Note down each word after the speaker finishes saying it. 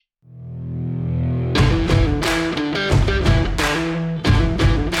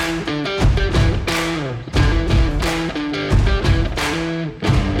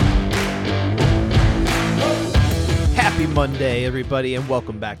Monday, everybody, and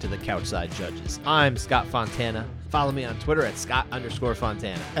welcome back to the Couchside Judges. I'm Scott Fontana. Follow me on Twitter at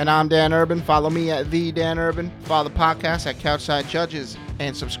Scott_Fontana. And I'm Dan Urban. Follow me at the Dan Urban. Follow the podcast at Couchside Judges.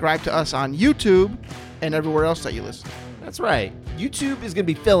 And subscribe to us on YouTube and everywhere else that you listen. That's right. YouTube is going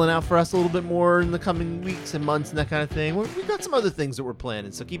to be filling out for us a little bit more in the coming weeks and months and that kind of thing. We've got some other things that we're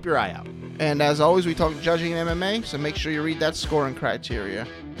planning, so keep your eye out. And as always, we talk judging in MMA, so make sure you read that scoring criteria.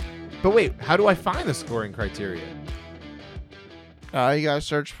 But wait, how do I find the scoring criteria? You gotta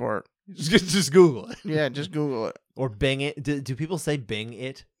search for it. Just Google it. Yeah, just Google it. Or Bing it. Do people say Bing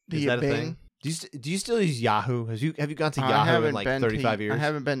it? Is that a Bing? thing? Do you still use Yahoo? Have you gone to Yahoo in like 35 years? I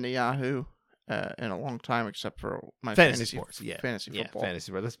haven't been to Yahoo in a long time, except for my fantasy sports. Fantasy football.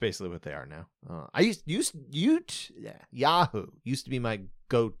 Fantasy sports. That's basically what they are now. Yahoo used to be my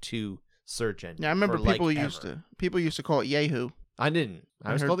go-to search engine. Yeah, I remember people used to call it Yahoo. I didn't.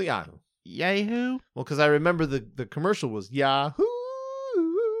 I was called it Yahoo. Yahoo? Well, because I remember the commercial was Yahoo.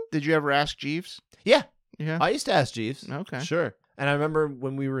 Did you ever ask Jeeves? Yeah. Yeah. I used to ask Jeeves. Okay. Sure. And I remember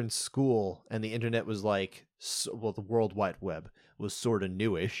when we were in school and the internet was like, well, the World Wide Web was sort of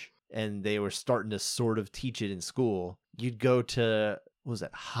newish and they were starting to sort of teach it in school. You'd go to, what was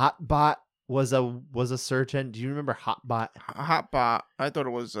it? Hotbot was a search engine. Do you remember Hotbot? Hotbot. I thought it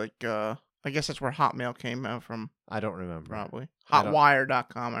was like, I guess that's where Hotmail came out from. I don't remember. Probably.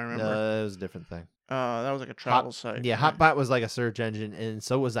 Hotwire.com, I remember. No, it was a different thing. That was like a travel site. Yeah, Hotbot was like a search engine, and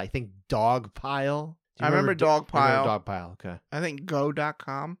so was, I think, Dogpile. I remember Dogpile. Dogpile, okay. I think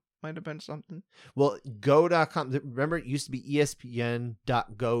Go.com might have been something. Well, Go.com, remember it used to be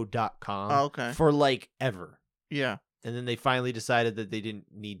ESPN.go.com okay. For like ever. Yeah. And then they finally decided that they didn't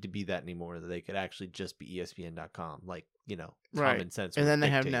need to be that anymore, that they could actually just be ESPN.com, like, common sense. And then they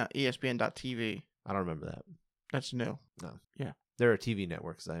have now ESPN.TV. I don't remember that. That's new. No. Yeah. There are TV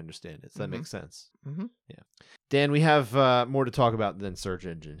networks, I understand it, so that makes sense. Mm-hmm. Yeah. Dan, we have more to talk about than search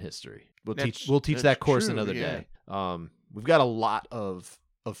engine history. We'll teach that course another day. We've got a lot of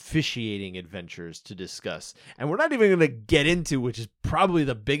officiating adventures to discuss, and we're not even going to get into, which is probably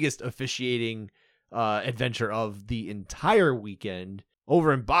the biggest officiating adventure of the entire weekend,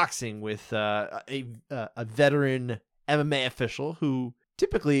 over in boxing with a veteran MMA official who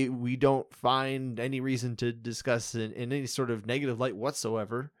typically we don't find any reason to discuss in any sort of negative light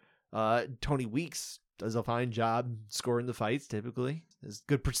whatsoever. Tony Weeks does a fine job scoring the fights, typically. There's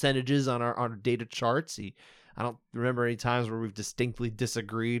good percentages on our data charts. I don't remember any times where we've distinctly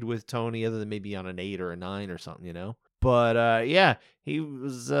disagreed with Tony other than maybe on an 8 or a 9 or something, But yeah, he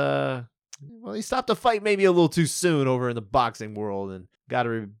was he stopped a fight maybe a little too soon over in the boxing world, and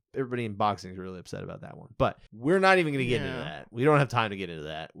everybody in boxing is really upset about that one. But we're not even going to get into that. We don't have time to get into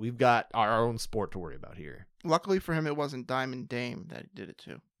that. We've got our own sport to worry about here. Luckily for him, it wasn't Diamond Dame that did it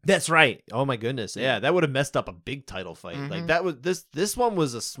to. That's right. Oh my goodness. Yeah, that would have messed up a big title fight. Mm-hmm. Like that was this one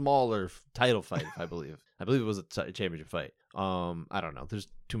was a smaller title fight, I believe. I believe it was a championship fight. I don't know. There's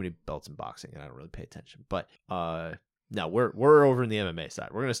too many belts in boxing, and I don't really pay attention. But no, we're over in the MMA side.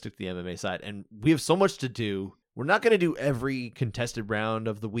 We're gonna stick to the MMA side, and we have so much to do. We're not gonna do every contested round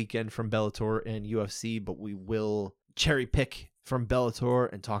of the weekend from Bellator and UFC, but we will cherry pick from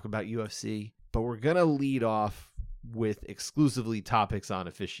Bellator and talk about UFC. But we're gonna lead off with exclusively topics on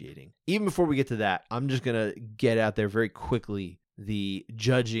officiating. Even before we get to that, I'm just gonna get out there very quickly the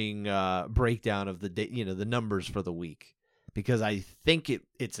judging breakdown of the numbers for the week, because I think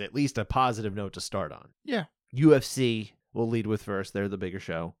it's at least a positive note to start on. Yeah. UFC will lead with first. They're the bigger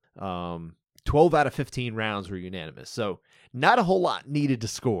show. 12 out of 15 rounds were unanimous, so not a whole lot needed to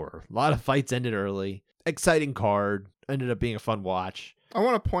score. A lot of fights ended early. Exciting card. Ended up being a fun watch. I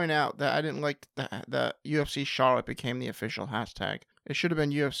want to point out that I didn't like that UFC Charlotte became the official hashtag. It should have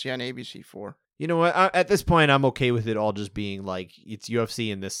been UFC on ABC4. You know what? At this point, I'm okay with it all just being like, it's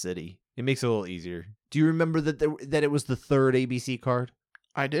UFC in this city. It makes it a little easier. Do you remember that it was the third ABC card?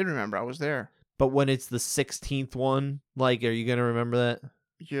 I did remember. I was there. But when it's the 16th one, like, are you going to remember that?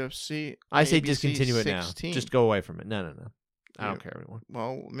 UFC. I say ABC discontinue 16. it now. Just go away from it. No. I don't care anymore.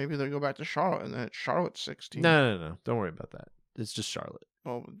 Well, maybe they'll go back to Charlotte, and then it's Charlotte 16. No. Don't worry about that. It's just Charlotte.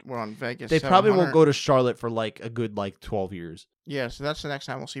 Well, we're on Vegas. They probably won't go to Charlotte for like a good 12 years. Yeah, so that's the next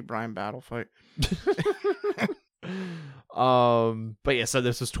time we'll see Brian Battle fight. But yeah, so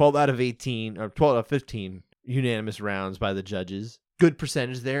this was 12 out of 18 or 12 out of 15 unanimous rounds by the judges. Good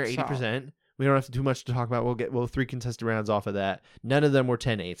percentage there, 80%. We don't have to do much to talk about. We'll 3 contested rounds off of that. None of them were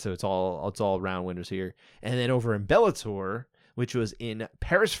 10-8, so it's all round winners here. And then over in Bellator, which was in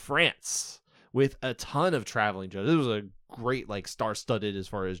Paris, France, with a ton of traveling judges. It was a great, star-studded as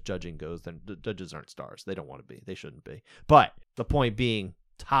far as judging goes. Then the judges aren't stars. They don't want to be. They shouldn't be. But the point being,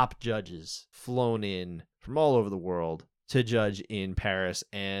 top judges flown in from all over the world. to judge in Paris,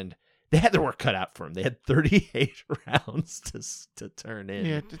 and they had their work cut out for them. They had 38 rounds to turn in.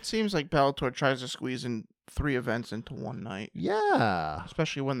 Yeah, it seems like Bellator tries to squeeze in 3 events into one night. Yeah,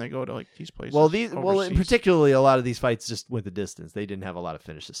 especially when they go to like these places. Well, particularly a lot of these fights just went the distance. They didn't have a lot of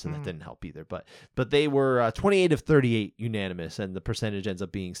finishes, so that didn't help either. But they were 28 of 38 unanimous, and the percentage ends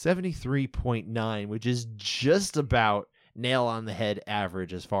up being 73.9, which is just about nail on the head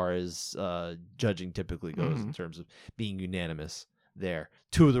average as far as judging typically goes in terms of being unanimous there.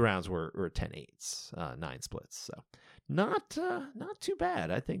 2 of the rounds were 10-8s, 9 splits. So not too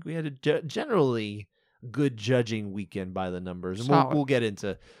bad. I think we had a generally good judging weekend by the numbers. And we'll get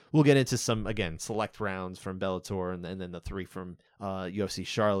into some, again, select rounds from Bellator and then the 3 from UFC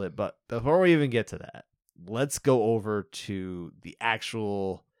Charlotte. But before we even get to that, let's go over to the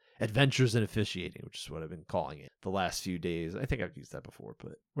actual adventures in officiating, which is what I've been calling it the last few days. I think I've used that before,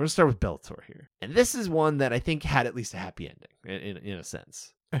 but we're going to start with Bellator here. And this is one that I think had at least a happy ending, in a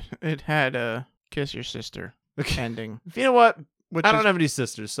sense. It had a kiss your sister ending. You know what? I don't have any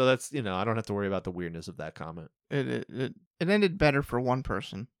sisters, so that's, I don't have to worry about the weirdness of that comment. It ended better for one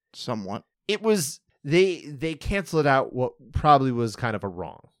person, somewhat. It was... They canceled out what probably was kind of a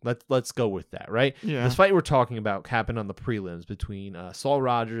wrong. Let's go with that, right? Yeah. This fight we're talking about happened on the prelims between Saul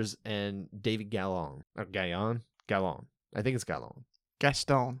Rogers and Davy Gallon. Or Gallon? Gallon. I think it's Gallon.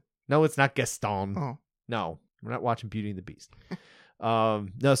 Gaston. No, it's not Gaston. Oh. No, we're not watching Beauty and the Beast.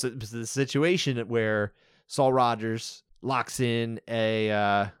 No, so it's the situation where Saul Rogers locks in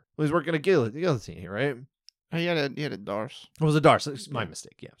he's working a guillotine here, right? He had a Darce. It was a Darce. It's my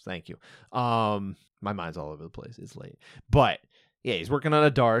mistake. Yes, thank you. My mind's all over the place. It's late. But yeah, he's working on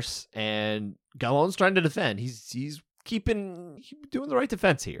a Darce, and Gallon's trying to defend. He's doing the right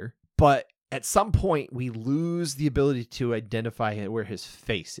defense here. But at some point, we lose the ability to identify where his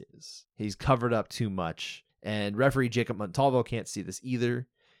face is. He's covered up too much, and referee Jacob Montalvo can't see this either.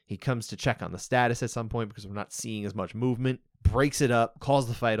 He comes to check on the status at some point because we're not seeing as much movement. Breaks it up, calls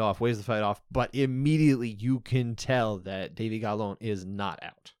the fight off, waves the fight off, but immediately you can tell that Davy Gallon is not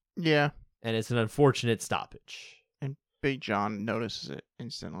out. Yeah. And it's an unfortunate stoppage. And Big John notices it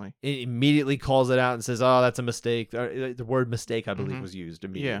instantly. It immediately calls it out and says, oh, that's a mistake. The word mistake, I believe, was used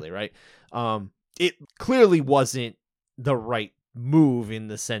immediately, right? It clearly wasn't the right move in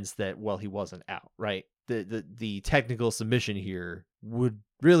the sense that, well, he wasn't out, right? The technical submission here would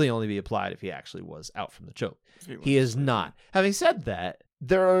really only be applied if he actually was out from the choke. He is not. Having said that,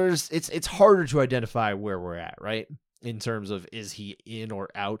 it's harder to identify where we're at, right? In terms of, is he in or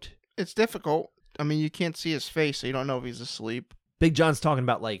out? It's difficult. I mean, you can't see his face, so you don't know if he's asleep. Big John's talking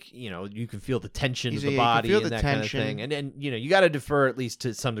about, like, you can feel the tension of the body and that kind of thing. And you got to defer at least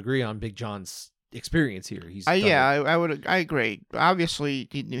to some degree on Big John's experience here. I agree. Obviously,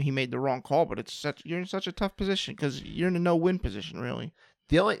 he made the wrong call, but you're in such a tough position because you're in a no-win position, really.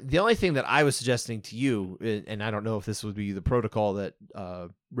 The only thing that I was suggesting to you, and I don't know if this would be the protocol that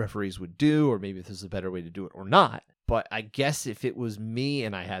referees would do, or maybe if this is a better way to do it or not, but I guess if it was me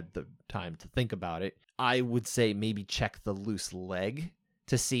and I had the time to think about it, I would say maybe check the loose leg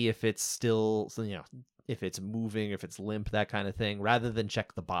to see if it's still, if it's moving, if it's limp, that kind of thing, rather than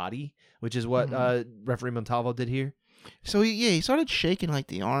check the body, which is what referee Montalvo did here. So he started shaking like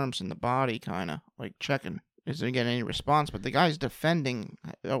the arms and the body, kind of like checking. Isn't getting any response, but the guy's defending.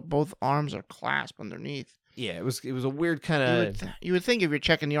 Both arms are clasped underneath. Yeah, it was a weird kind of. You would think if you're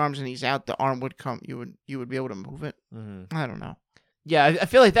checking the arms and he's out, the arm would come. You would be able to move it. Mm-hmm. I don't know. Yeah, I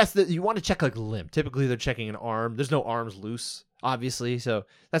feel like you want to check like limp. Typically, they're checking an arm. There's no arms loose, obviously, so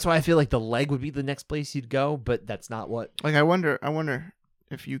that's why I feel like the leg would be the next place you'd go. But that's not what. Like I wonder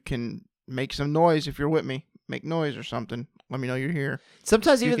if you can make some noise if you're with me. Make noise or something. Let me know you're here.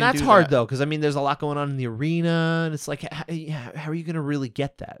 Sometimes even that's hard, though, because, there's a lot going on in the arena, and it's like, how are you going to really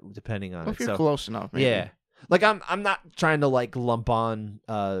get that, depending on if you're close enough, maybe. Yeah. Like, I'm not trying to, like, lump on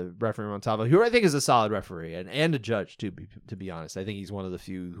referee Montalvo, who I think is a solid referee, and a judge, too, to be honest. I think he's one of the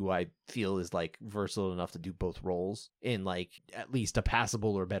few who I feel is, like, versatile enough to do both roles in, like, at least a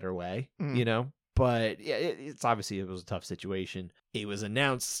passable or better way, But, yeah, it was a tough situation. It was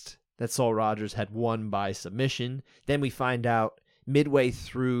announced that Saul Rogers had won by submission. Then we find out midway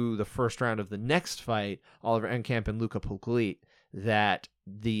through the first round of the next fight, Oliver Enkamp and Luca Pulkulit, that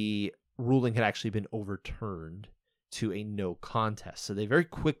the ruling had actually been overturned to a no contest. So they very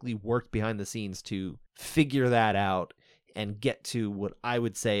quickly worked behind the scenes to figure that out and get to what I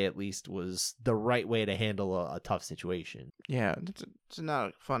would say at least was the right way to handle a tough situation. Yeah, it's not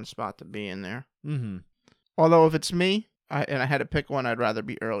a fun spot to be in there. Mm-hmm. Although if it's me, and I had to pick one, I'd rather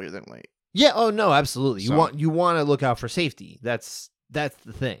be earlier than late. Yeah. Oh no, absolutely. You want to look out for safety. That's the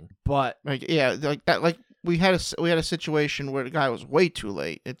thing. But like we had a situation where the guy was way too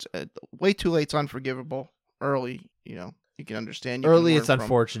late. It's way too late's unforgivable. Early, you can understand. Early, it's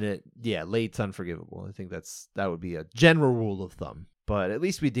unfortunate. Yeah, late's unforgivable. I think that would be a general rule of thumb. But at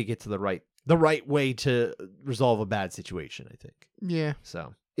least we did get to the right way to resolve a bad situation, I think. Yeah.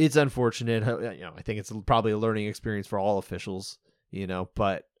 So it's unfortunate. I think it's probably a learning experience for all officials.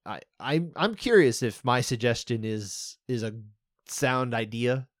 But I'm curious if my suggestion is a sound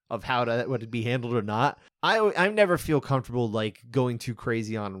idea of how that would be handled or not. I never feel comfortable like going too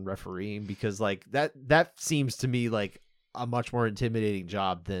crazy on refereeing because like that seems to me like a much more intimidating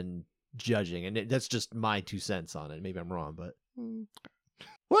job than judging, and that's just my 2 cents on it. Maybe I'm wrong, but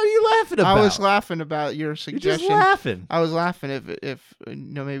what are you laughing about? I was laughing about your suggestion. You're just laughing. I was laughing if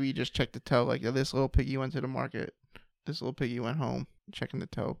maybe you just check the toe, like this little piggy went to the market, this little piggy went home, checking the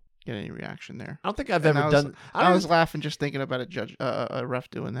toe. Get any reaction there? I don't think I've ever done. I was laughing just thinking about a ref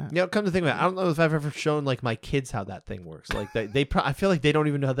doing that. Come to think of it, I don't know if I've ever shown like my kids how that thing works. Like I feel like they don't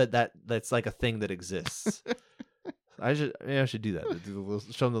even know that's like a thing that exists. I should do that.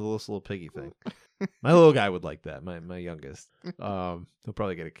 Show them the little piggy thing. My little guy would like that. My youngest. He'll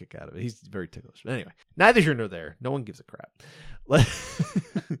probably get a kick out of it. He's very ticklish. But anyway, neither here nor there. No one gives a crap.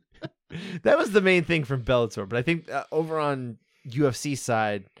 That was the main thing from Bellator. But I think over on UFC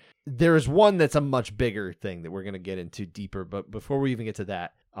side, there is one that's a much bigger thing that we're going to get into deeper. But before we even get to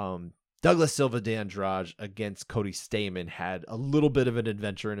that, Douglas Silva de Andrade against Cody Stamann had a little bit of an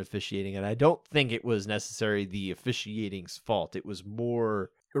adventure in officiating, and I don't think it was necessarily the officiating's fault. It was more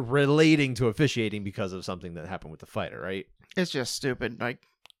relating to officiating because of something that happened with the fighter, right? It's just stupid. Like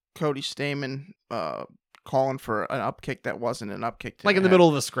Cody Stamann calling for an up kick that wasn't an up kick. Like in the middle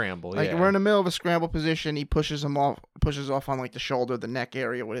of a scramble. Like we're in the middle of a scramble position. He pushes off on like the shoulder, the neck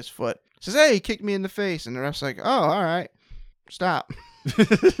area with his foot. Says, "Hey, he kicked me in the face." And the ref's like, "Oh, all right. Stop."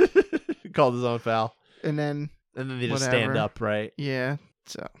 Called his own foul. And then they just stand up, right? Yeah.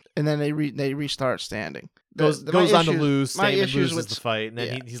 So and then they restart standing. Goes on to lose. Stamann loses the fight, and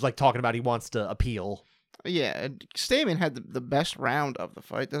then he's like talking about he wants to appeal. Yeah, Stamann had the best round of the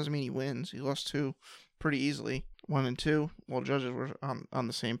fight. Doesn't mean he wins. He lost 2 pretty easily, 1 and 2. Well, judges were on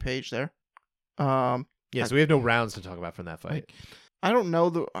the same page there. So we have no rounds to talk about from that fight. Like, I don't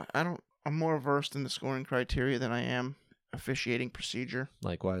know I'm more versed in the scoring criteria than I am officiating procedure.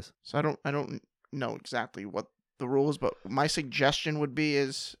 Likewise. So I don't know exactly what the rules, but my suggestion would be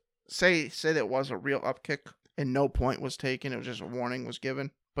is say that was a real up kick and no point was taken. It was just a warning was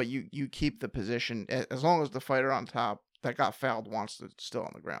given, but you keep the position as long as the fighter on top that got fouled wants to still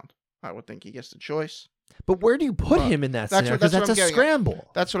on the ground. I would think he gets the choice. But where do you put him in that scenario? Because that's a scramble.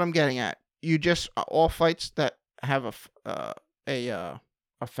 That's what I'm getting at. You just all fights that have a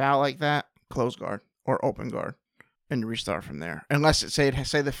foul like that, close guard or open guard, and you restart from there. Unless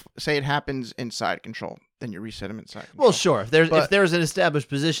it happens inside control, then you reset him inside control. Well, sure. If there's an established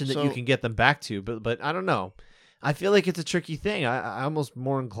position that you can get them back to, but I don't know. I feel like it's a tricky thing. I'm almost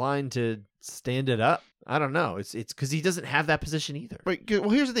more inclined to stand it up. I don't know. It's because he doesn't have that position either. Well,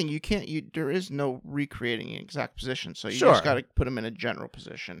 here's the thing. There is no recreating an exact position, so you just got to put him in a general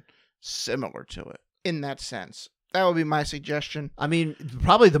position similar to it in that sense. That would be my suggestion. I mean,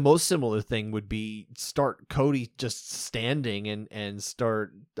 probably the most similar thing would be start Cody just standing and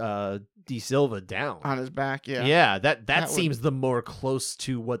start De Silva down on his back. Yeah, yeah. That seems the more close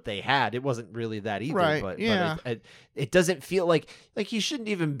to what they had. It wasn't really that either, right? But it doesn't feel like he shouldn't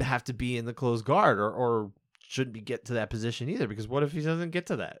even have to be in the closed guard or shouldn't be get to that position either. Because what if he doesn't get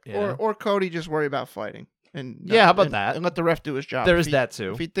to that? Or Cody just worry about fighting. And how about that? And let the ref do his job. There is that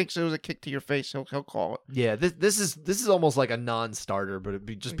too. If he thinks it was a kick to your face, he'll call it. Yeah, this is almost like a non-starter, but it'd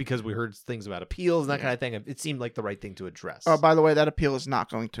be just because we heard things about appeals and that kind of thing. It seemed like the right thing to address. Oh, by the way, that appeal is not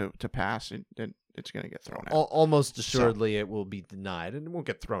going to pass. It's going to get thrown out. Almost assuredly, it will be denied, and it won't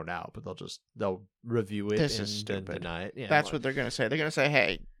get thrown out, but they'll review it then deny it. Yeah, that's what they're going to say. They're going to say,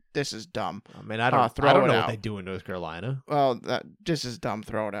 "Hey, this is dumb." I mean, I don't know what they do in North Carolina. Well, this is dumb.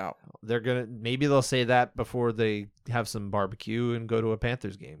 Throw it out. Maybe they'll say that before they have some barbecue and go to a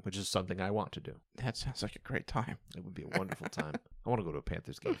Panthers game, which is something I want to do. That sounds like a great time. It would be a wonderful time. I want to go to a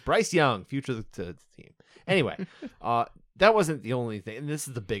Panthers game. Bryce Young, future of the team. Anyway, that wasn't the only thing. And this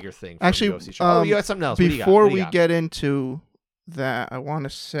is the bigger thing. Actually, you got something else. Before we get into that, I want to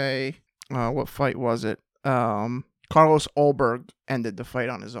say, what fight was it? Carlos Ulberg ended the fight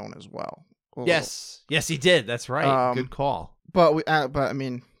on his own as well. Yes, he did. That's right. Good call. But I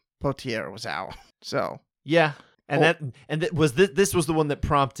mean, Potier was out. So yeah, this was the one that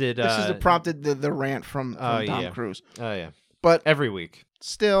prompted. Prompted the rant from Dom Cruz. Oh yeah. But every week,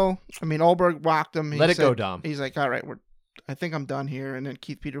 still, I mean, Ulberg whacked him. Let it go, Dom. He's like, "All right, I think I'm done here." And then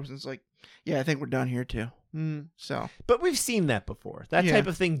Keith Peterson's like, Yeah, I think we're done here too. So, but we've seen that before. That type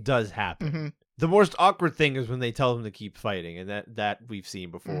of thing does happen. Mm-hmm. The most awkward thing is when they tell them to keep fighting, and that we've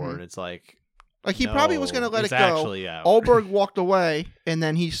seen before, and it's like he probably was going to let it go. Actually out. Oberg walked away, and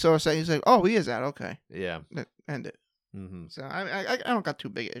then he saw something. He's like, "Oh, he is out. Okay, yeah, end it." Mm-hmm. So I don't got too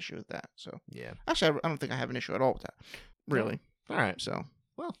big an issue with that. So yeah, actually, I don't think I have an issue at all with that. Really. All right. So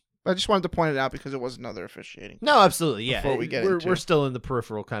well, I just wanted to point it out because it was another officiating. No, absolutely. Yeah. Before we get into... We're still in the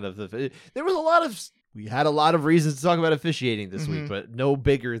peripheral kind of. There was we had a lot of reasons to talk about officiating this week, but no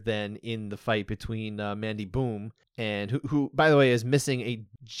bigger than in the fight between Mandy Bohm and who, by the way, is missing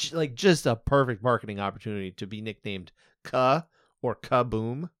just a perfect marketing opportunity to be nicknamed Ka or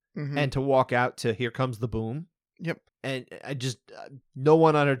Kaboom and to walk out to Here Comes the Boom. Yep. And I just no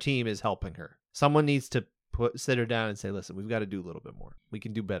one on her team is helping her. Someone needs to sit her down and say, listen, we've got to do a little bit more. We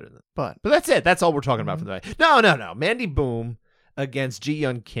can do better than that. But that's it. That's all we're talking about for the fight. No. Mandy Bohm against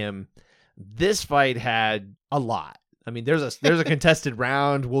Ji-Yeon Kim. This fight had a lot. I mean, there's a contested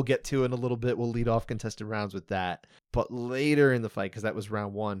round we'll get to in a little bit. We'll lead off contested rounds with that. But later in the fight, because that was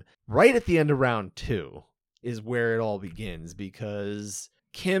round 1, right at the end of round 2 is where it all begins, because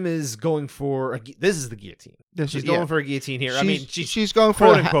Kim is going for this is the guillotine. She's going for a guillotine here. She's going for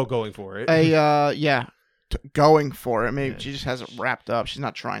quote-unquote going for it. Going for it. Maybe she just has it wrapped up. She's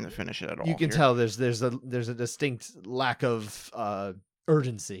not trying to finish it at all. You can tell there's a distinct lack of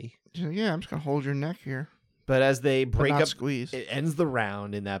urgency. Yeah, I'm just gonna hold your neck here. But as they break up, squeeze. It ends the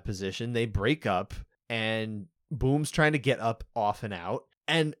round in that position. They break up, and Boom's trying to get up, off, and out,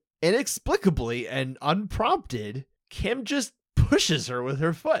 and inexplicably and unprompted, Kim just pushes her with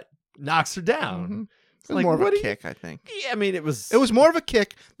her foot, knocks her down. Mm-hmm. It was more of a kick, I think. Yeah, I mean, it was more of a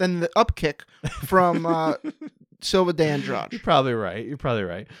kick than the up kick from Silva de Andrade. You're probably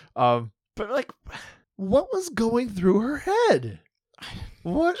right. But what was going through her head?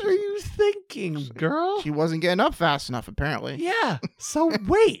 What are you thinking, girl? She wasn't getting up fast enough, apparently. Yeah. So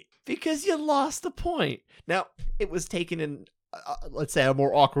wait, because you lost the point. Now, it was taken in, let's say, a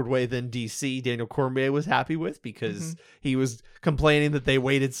more awkward way than DC Daniel Cormier was happy with, because he was complaining that they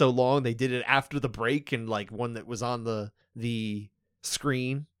waited so long. They did it after the break, and one that was on the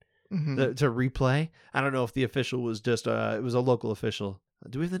screen to replay. I don't know if the official was just it was a local official.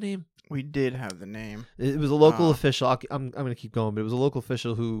 Do we have the name? We did have the name. It was a local official. I'm going to keep going, but it was a local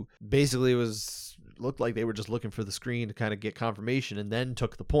official who basically looked like they were just looking for the screen to kind of get confirmation, and then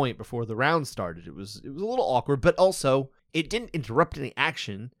took the point before the round started. It was a little awkward, but also it didn't interrupt any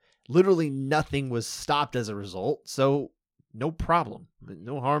action. Literally nothing was stopped as a result, so no problem,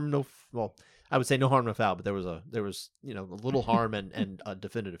 no harm, well, I would say no harm, no foul, but there was a little harm and a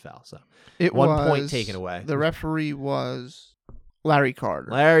definitive foul. So one point taken away. The referee was Larry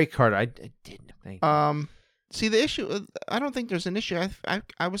Carter. I didn't think. See, the issue, I don't think there's an issue.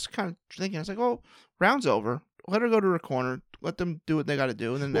 I was kind of thinking, I was like, oh, round's over. Let her go to her corner. Let them do what they got to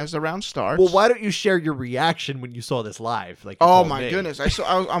do. And then as the round starts. Well, why don't you share your reaction when you saw this live? Oh my goodness.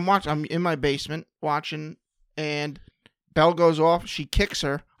 I'm watching. I'm in my basement watching, and bell goes off. She kicks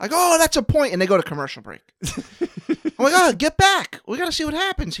her. Like, oh, that's a point. And they go to commercial break. I'm like, oh, get back. We got to see what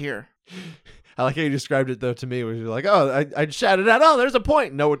happens here. I like how you described it, though, to me, where you're like, oh, I shouted out, oh, there's a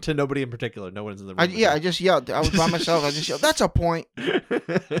point. No, to nobody in particular. No one's in the room. I just yelled. I was by myself. I just yelled, that's a point. And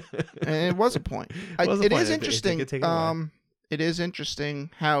it was a point. It is interesting. It is interesting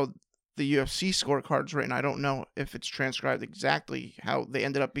how the UFC scorecard's written. I don't know if it's transcribed exactly how they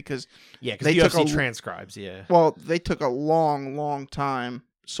ended up, because the UFC transcribes, yeah. Well, they took a long time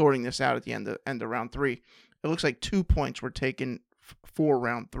sorting this out at the end of round 3. It looks like 2 points were taken for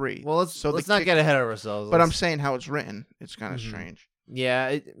round 3. Well, let's not get ahead of ourselves. But I'm saying how it's written. It's kind of strange.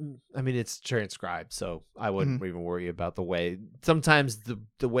 Yeah, it's transcribed, so I wouldn't even worry about the way. Sometimes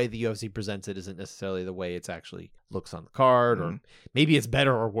the way the UFC presents it isn't necessarily the way it's actually looks on the card, or maybe it's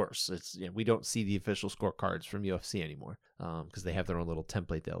better or worse. It's we don't see the official scorecards from UFC anymore because they have their own little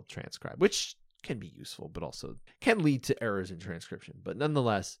template they'll transcribe, which can be useful, but also can lead to errors in transcription. But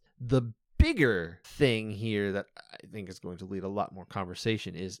nonetheless, the bigger thing here that I think is going to lead a lot more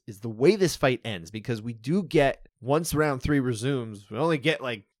conversation is the way this fight ends, because we do get, once round 3 resumes, we only get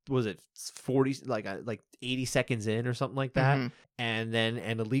 40 like 80 seconds in or something like that, and then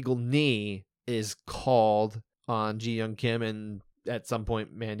an illegal knee is called on Ji-Yeon Kim, and at some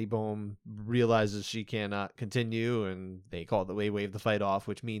point Mandy Bohm realizes she cannot continue, and they wave the fight off,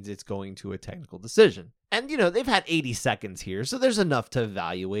 which means it's going to a technical decision. And, they've had 80 seconds here, so there's enough to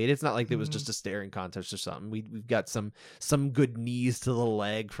evaluate. It's not like it was just a staring contest or something. We've got some good knees to the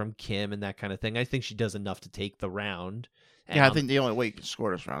leg from Kim and that kind of thing. I think she does enough to take the round. Yeah, I think the only way you can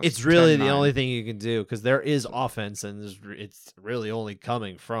score this round is really 10-9. The only thing you can do, because there is offense, and it's really only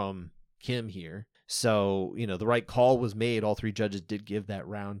coming from Kim here. So, the right call was made. All 3 judges did give that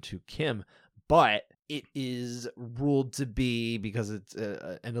round to Kim, but it is ruled to be, because it's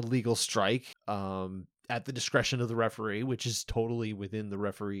an illegal strike, at the discretion of the referee, which is totally within the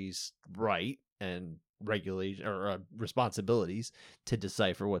referee's right and regulation or responsibilities to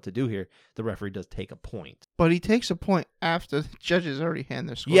decipher what to do here. The referee does take a point, but he takes a point after the judges already hand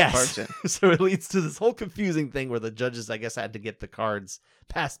their scorecards in. So it leads to this whole confusing thing where the judges, I guess, had to get the cards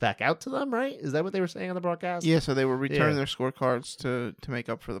passed back out to them, right? Is that what they were saying on the broadcast? Yeah, so they were returning their scorecards to make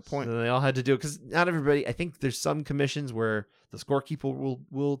up for the point. So they all had to do it, because not everybody, I think there's some commissions where the scorekeeper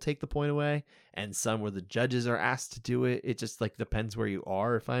will take the point away, and some where the judges are asked to do it. It just depends where you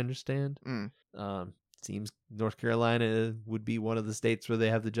are, if I understand. Seems North Carolina would be one of the states where they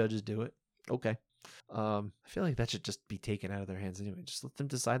have the judges do it. Okay. I feel like that should just be taken out of their hands anyway. Just let them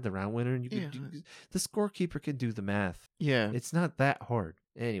decide the round winner, and the scorekeeper can do the math. Yeah. It's not that hard.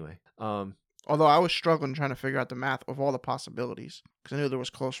 Anyway. Although I was struggling trying to figure out the math of all the possibilities, because I knew there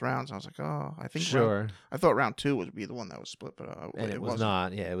was close rounds. I was like, I think I thought round 2 would be the one that was split, but it was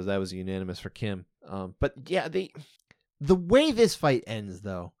not. Yeah, that was unanimous for Kim. But yeah, the way this fight ends,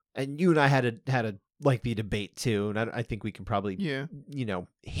 though, and you and I had a lengthy debate too, and I think we can probably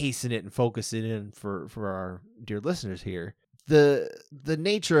hasten it and focus it in for our dear listeners here. The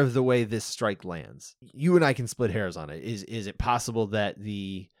nature of the way this strike lands, you and I can split hairs on it. Is it possible that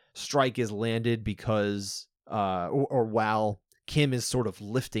the strike is landed because or while Kim is sort of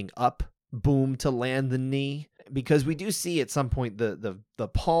lifting up Bohm to land the knee? Because we do see at some point the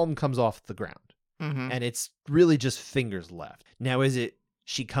palm comes off the ground, and it's really just fingers left. Now, is it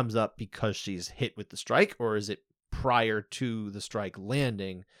she comes up because she's hit with the strike, or is it prior to the strike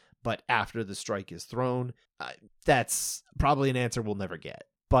landing, but after the strike is thrown? That's probably an answer we'll never get.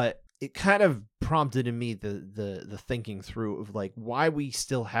 But it kind of prompted in me the thinking through of why we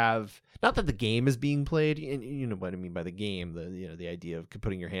still have, not that the game is being played, and you know what I mean by the game, the idea of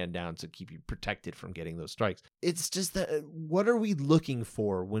putting your hand down to keep you protected from getting those strikes. It's just that, what are we looking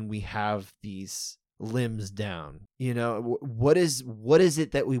for when we have these limbs down? What is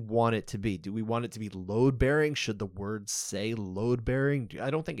it that we want it to be? Do we want it to be load bearing? Should the word say load bearing? I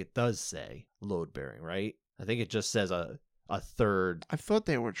don't think it does say load bearing, right? I think it just says a third. I thought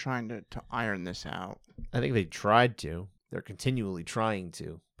they were trying to iron this out. I think they tried to. They're continually trying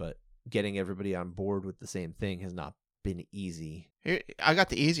to, but getting everybody on board with the same thing has not been easy. Here, I got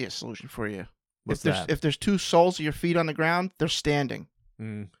the easiest solution for you. What's that? If there's 2 soles of your feet on the ground, they're standing.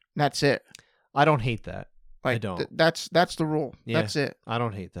 That's it. I don't hate that. I don't. That's the rule. Yeah, that's it. I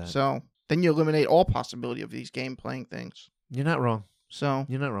don't hate that. So then you eliminate all possibility of these game playing things. You're not wrong. So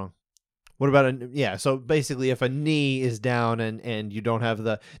you're not wrong. What about so basically, if a knee is down and you don't have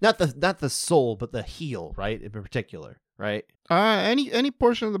not the sole but the heel, right, in particular, right? Any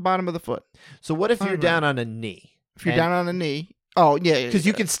portion of the bottom of the foot. So what if you're down on a knee? If you're down on a knee, because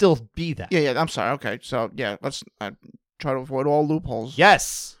you can still be that. Yeah. I'm sorry. Okay, so let's try to avoid all loopholes.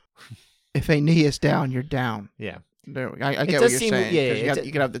 Yes. If a knee is down, you're down. Yeah. There, I get what you're saying. Yeah,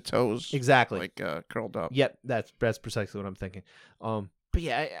 you can have the toes exactly curled up. Yep, that's precisely what I'm thinking. But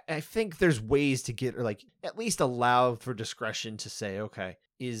yeah, I think there's ways to get, or at least allow for discretion to say, okay,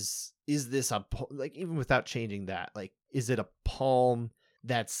 is this even without changing that, is it a palm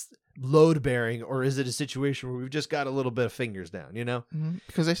that's load bearing, or is it a situation where we've just got a little bit of fingers down,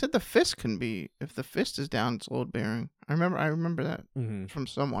 Because they said the fist can be, if the fist is down, it's load bearing. I remember that from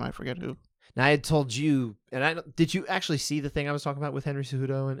someone, I forget who. Now, I had told you, and did you actually see the thing I was talking about with Henry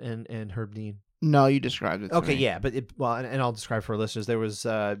Cejudo and Herb Dean? No, you described it to me. Yeah, but and I'll describe for our listeners. There was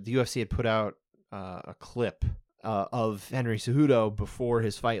the UFC had put out a clip of Henry Cejudo before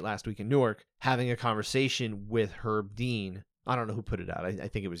his fight last week in Newark, having a conversation with Herb Dean. I don't know who put it out. I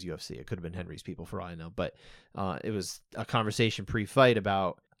think it was UFC. It could have been Henry's people for all I know. But it was a conversation pre-fight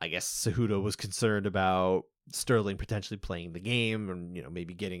about, I guess Cejudo was concerned about Sterling potentially playing the game, and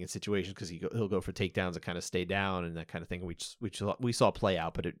maybe getting in situations because he'll go for takedowns and kind of stay down and that kind of thing, which we saw play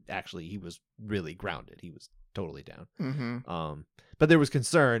out. But he was really grounded. He was totally down. But there was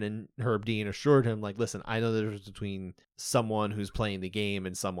concern, and Herb Dean assured him, listen, I know the difference between someone who's playing the game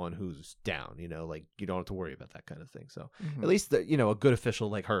and someone who's down. You don't have to worry about that kind of thing. So at least a good official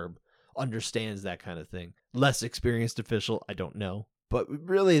like Herb understands that kind of thing. Less experienced official, I don't know, but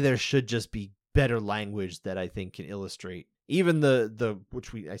really there should just be better language that I think can illustrate even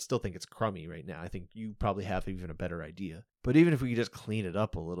I still think it's crummy right now. I think you probably have even a better idea. But even if we could just clean it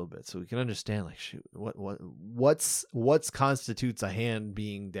up a little bit so we can understand, what's constitutes a hand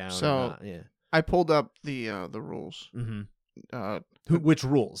being down. So or not? Yeah. I pulled up the rules. Which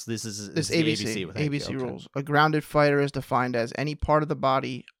rules? This is ABC. with ABC rules. A grounded fighter is defined as any part of the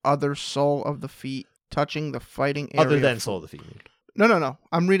body, other sole of the feet, touching the fighting area. Other than sole of the feet. No.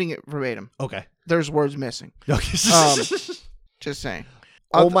 I'm reading it verbatim. Okay. There's words missing. Okay. Just saying.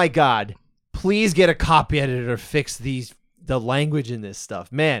 Oh my God. Please get a copy editor to fix the language in this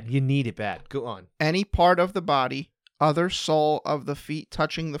stuff. Man, you need it bad. Go on. Any part of the body, other sole of the feet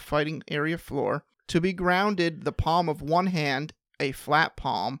touching the fighting area floor. To be grounded, the palm of one hand, a flat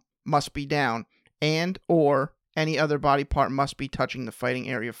palm, must be down, and or any other body part must be touching the fighting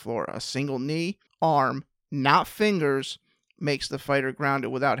area floor. A single knee, arm, not fingers, makes the fighter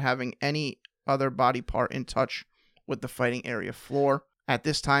grounded without having any other body part in touch with the fighting area floor. At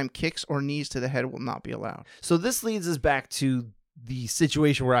this time, kicks or knees to the head will not be allowed. So this leads us back to the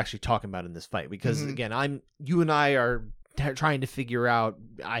situation we're actually talking about in this fight, because again, you and I are trying to figure out.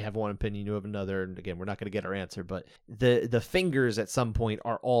 I have one opinion, you have another, and again, we're not going to get our answer. But the fingers at some point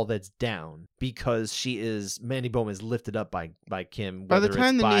are all that's down because Mandy Bohm is lifted up by Kim. By the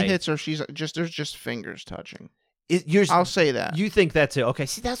time the knee hits her, there's just fingers touching. I'll say that. You think that too? Okay,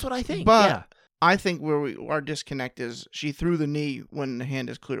 see, that's what I think. But yeah. I think where our disconnect is she threw the knee when the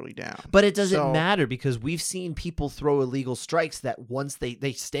hand is clearly down. But it doesn't matter because we've seen people throw illegal strikes that once they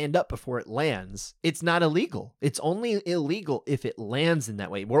stand up before it lands, it's not illegal. It's only illegal if it lands in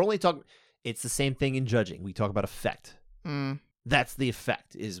that way. We're only talking, it's the same thing in judging. We talk about effect. That's the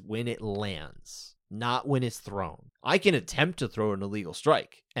effect, is when it lands, not when it's thrown. I can attempt to throw an illegal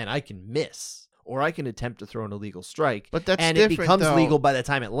strike and I can miss. Or I can attempt to throw an illegal strike, but that's and different, it becomes though. legal by the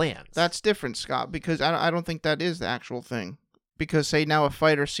time it lands. That's different, Scott, because I don't think that is the actual thing. Because, say, now a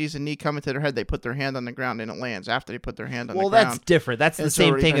fighter sees a knee coming to their head, they put their hand on the ground, and it lands after they put their hand on the ground. Well, that's different. That's the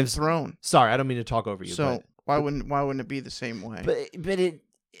same thing as thrown. Sorry, I don't mean to talk over you. So why wouldn't it be the same way? But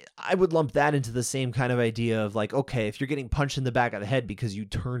I would lump that into the same kind of idea of like, okay, if you're getting punched in the back of the head because you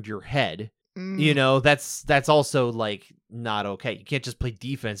turned your head, you know, that's also like not okay. You can't just play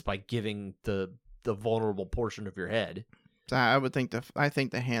defense by giving the vulnerable portion of your head. I would think I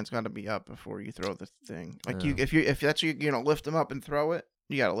think the hand's got to be up before you throw the thing. Like if that's you're gonna lift them up and throw it,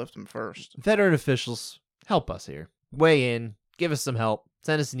 you got to lift them first. Veteran officials, help us here. Weigh in, give us some help.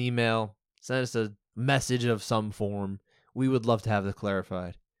 Send us an email. Send us a message of some form. We would love to have this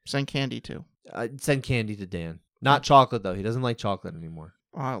clarified. Send candy too. Send candy to Dan. Not chocolate though. He doesn't like chocolate anymore.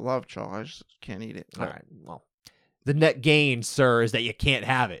 Oh, I love chocolate. I just can't eat it. All right. Well, the net gain, sir, is that you can't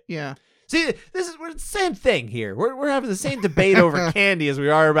have it. Yeah. See, we're the same thing here. We're having the same debate over candy as we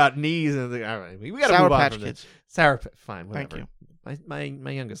are about knees and all right, we got to move on from this. Sour Patch Kids. Fine, whatever. Thank you.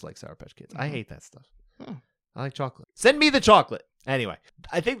 My youngest likes Sour Patch Kids. I hate that stuff. I like chocolate. Send me the chocolate. Anyway,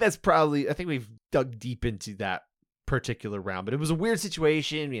 I think we've dug deep into that particular round, but it was a weird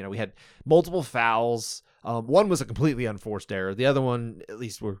situation. You know, we had multiple fouls. One was a completely unforced error. The other one, at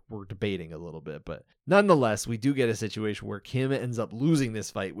least we're debating a little bit, but nonetheless, we do get a situation where Kim ends up losing this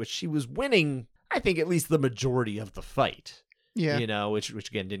fight, which she was winning, I think, at least the majority of the fight. Yeah. You know, which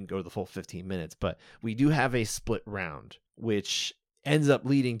again didn't go the full 15 minutes, but we do have a split round, which ends up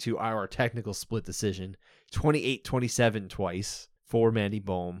leading to our technical split decision, 28-27 twice for Mandy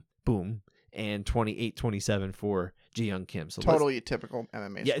Bohm, boom, and 28-27 for Ji-Young Kim. So totally typical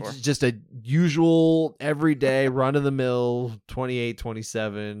MMA score. It's just a usual everyday run of the mill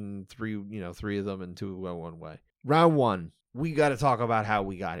 28-27, three of them and two one way. Round one, we got to talk about how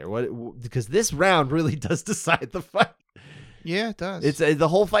we got here. Because this round really does decide the fight. Yeah, it does. It's the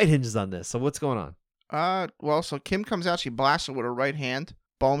whole fight hinges on this. So what's going on? Well, so Kim comes out, she blasts it with her right hand.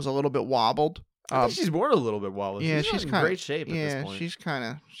 Bohm's a little bit wobbled. I think she's more a little bit wobbled. Yeah, she's in great shape at this point. Yeah, she's kind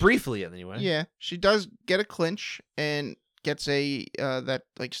of... Briefly, anyway. Yeah, she does get a clinch and gets a that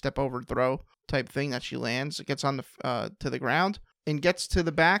like step over throw type thing that she lands. It gets on the to the ground and gets to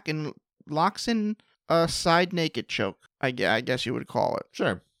the back and locks in a side naked choke. I guess you would call it.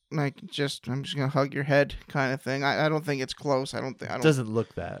 Sure. Like I'm just gonna hug your head kind of thing. I don't think it's close. It doesn't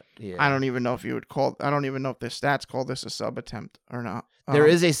look that. Yeah. I don't even know if you would call. I don't even know if the stats call this a sub attempt or not. There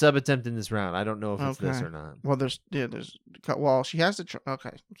is a sub attempt in this round. I don't know if it's this or not. Well, there's. Well, she has to. Okay,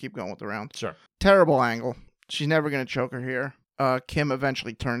 keep going with the round. Sure. Terrible angle. She's never gonna choke her here. Kim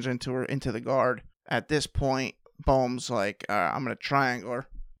eventually turns into the guard. At this point, Bohm's like, I'm gonna triangle her,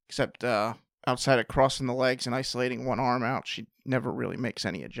 except outside of crossing the legs and isolating one arm out, she never really makes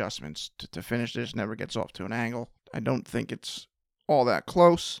any adjustments to finish this, never gets off to an angle. I don't think it's all that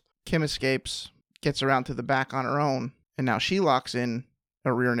close. Kim escapes, gets around to the back on her own, and now she locks in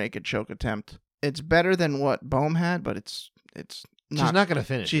a rear naked choke attempt. It's better than what Bohm had, but it's not. She's not going to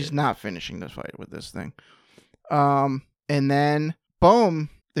finish. She's not finishing this fight with this thing. And then Bohm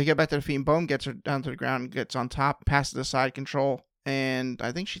They get back to the feet, and Bohm gets her down to the ground, gets on top, passes the side control, and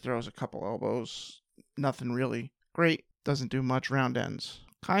I think she throws a couple elbows. Nothing really great. Doesn't do much. Round ends.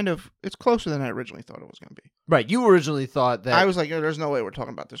 Kind of, it's closer than I originally thought it was going to be. Right. You originally thought that. I was like, there's no way we're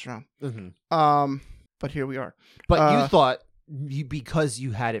talking about this round. Mm-hmm. But here we are. But you thought because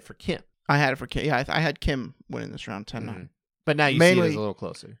you had it for Kim. I had it for Kim. Yeah, I had Kim winning this round 10-9. Mm-hmm. But now you see it as a little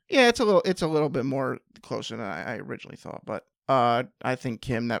closer. Yeah, it's a little bit more closer than I originally thought. But I think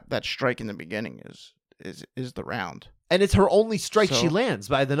Kim, that strike in the beginning is the round. And it's her only strike she lands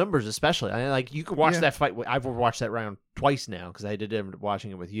by the numbers, especially. I mean, like, you could watch that fight. I've watched that round twice now because I did end up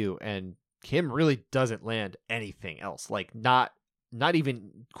watching it with you. And Kim really doesn't land anything else. Like, not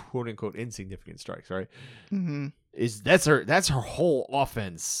even quote unquote insignificant strikes, right? Mm-hmm. That's her whole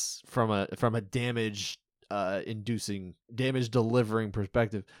offense from a damage delivering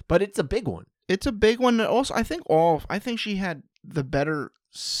perspective. But it's a big one. It's a big one. Also, I think she had the better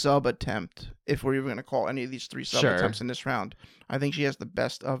sub attempt, if we're even going to call any of these 3 sub attempts in this round. I think she has the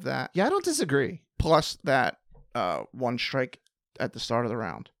best of that. Yeah, I don't disagree. Plus that one strike at the start of the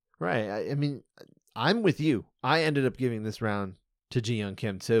round. Right. I mean, I'm with you. I ended up giving this round to Ji-Young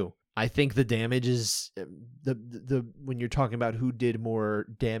Kim too. I think the damage is the when you're talking about who did more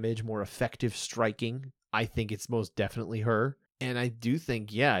damage, more effective striking, I think it's most definitely her. And I do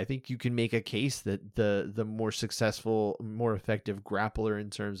think, I think you can make a case that the more successful, more effective grappler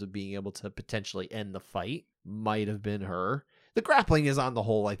in terms of being able to potentially end the fight might have been her. The grappling is on the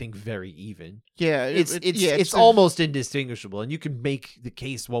whole, I think, very even. Yeah, it's almost indistinguishable, and you can make the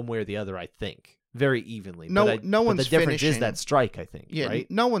case one way or the other. I think very evenly. No one's but the difference finishing. is that strike. I think. Yeah, right?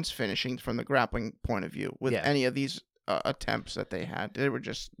 No one's finishing from the grappling point of view with any of these attempts that they had. They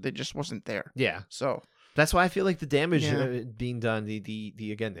just wasn't there. Yeah. So. That's why I feel like the damage being done, the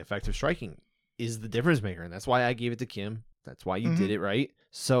effective striking is the difference maker, and that's why I gave it to Kim. That's why you did it, right?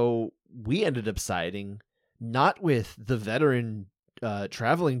 So we ended up siding not with the veteran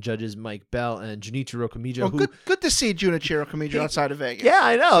traveling judges Mike Bell and Junichiro Kamijo. Oh, good to see Junichiro Kamijo outside of Vegas. Yeah,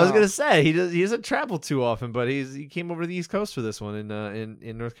 I know. So. I was gonna say he doesn't travel too often, but he came over to the East Coast for this one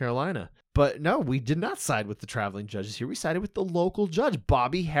in North Carolina. But no, we did not side with the traveling judges here. We sided with the local judge,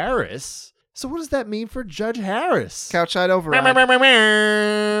 Bobby Harris. So what does that mean for Judge Harris? Couchside override. I'm going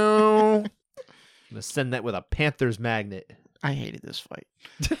to send that with a Panthers magnet. I hated this fight.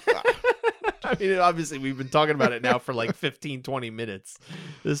 I mean, obviously, we've been talking about it now for like 15, 20 minutes.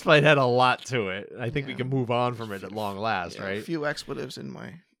 This fight had a lot to it. I think we can move on from it at long last, right? A few expletives in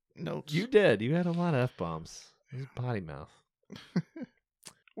my notes. You did. You had a lot of F-bombs. It was potty mouth.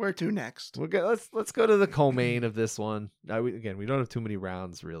 Where to next? Let's go to the co-main of this one. We don't have too many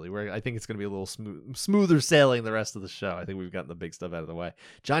rounds, really. I think it's going to be a little smoother sailing the rest of the show. I think we've gotten the big stuff out of the way.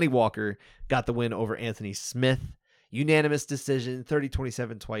 Johnny Walker got the win over Anthony Smith. Unanimous decision,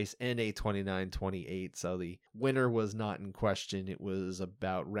 30-27 twice, and a 29-28. So the winner was not in question. It was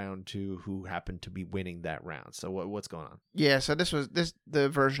about round 2, who happened to be winning that round. So what's going on? Yeah, so the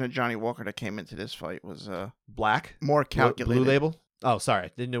version of Johnny Walker that came into this fight was black, more calculated. Blue label. Oh, sorry,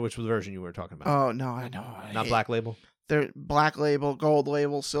 didn't know which version you were talking about. Oh no, I know. Not black label. They're black label, gold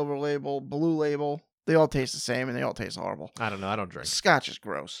label, silver label, blue label. They all taste the same, and they all taste horrible. I don't know. I don't drink. Scotch is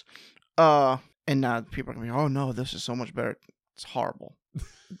gross. And now people are going to be, oh, no, this is so much better. It's horrible.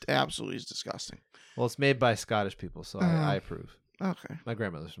 It absolutely is disgusting. Well, it's made by Scottish people, so I approve. Okay. My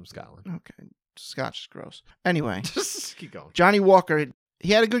grandmother's from Scotland. Okay. Scotch is gross. Anyway. Just keep going. Johnny Walker,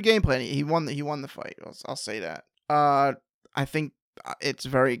 he had a good game plan. He won the fight. I'll say that. I think it's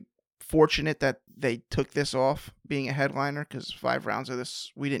very fortunate that they took this off being a headliner, because 5 rounds of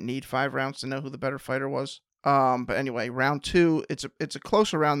this, we didn't need 5 rounds to know who the better fighter was. But anyway, round 2, it's a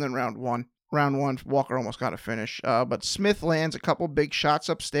closer round than round 1. Round 1, Walker almost got a finish. But Smith lands a couple big shots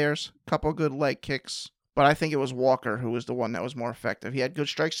upstairs, a couple good leg kicks. But I think it was Walker who was the one that was more effective. He had good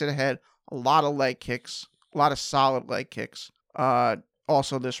strikes to the head, a lot of leg kicks, a lot of solid leg kicks.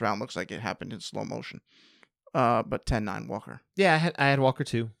 Also, this round looks like it happened in slow motion. But 10-9 Walker. Yeah, I had Walker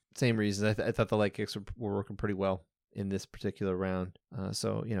too. Same reason. I thought the leg kicks were working pretty well in this particular round.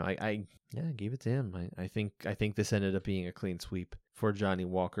 So I gave it to him. I think this ended up being a clean sweep for Johnny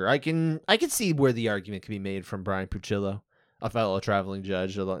Walker. I can see where the argument can be made from Brian Pucillo, a fellow traveling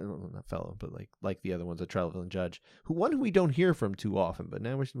judge, not fellow, but like the other ones, a traveling judge, who we don't hear from too often, but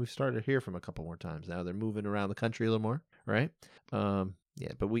now we've started to hear from a couple more times. Now they're moving around the country a little more, right?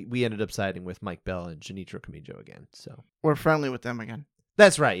 Yeah, but we ended up siding with Mike Bell and Junichiro Kamijo again. So we're friendly with them again.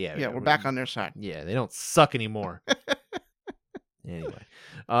 That's right. Yeah. Yeah, we're back on their side. Yeah, they don't suck anymore. Anyway,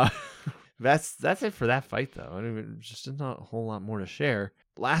 that's it for that fight, though. I mean, just not a whole lot more to share.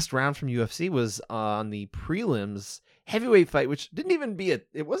 Last round from UFC was on the prelims. heavyweight fight, which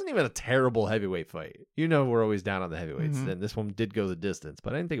it wasn't even a terrible heavyweight fight. We're always down on the heavyweights, and this one did go the distance,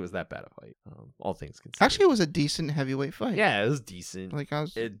 but I didn't think it was that bad a fight. All things considered. Actually, it was a decent heavyweight fight. Yeah, it was decent.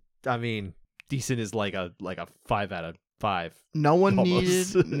 Decent is like a 5 out of 5. No one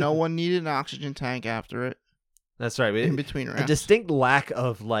needed an oxygen tank after it. That's right. In between rounds. A distinct lack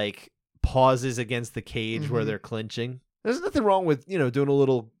of like pauses against the cage where they're clinching. There's nothing wrong with, doing a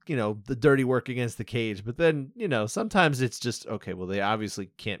little, the dirty work against the cage. But then, sometimes it's just, okay, well, they obviously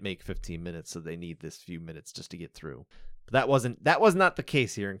can't make 15 minutes, so they need this few minutes just to get through. But that was not the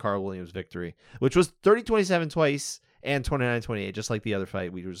case here in Carl Williams' victory, which was 30-27 twice and 29-28, just like the other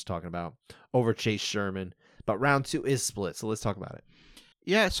fight we were just talking about, over Chase Sherman. But round 2 is split, so let's talk about it.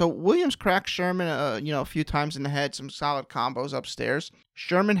 Yeah, so Williams cracked Sherman, a few times in the head, some solid combos upstairs.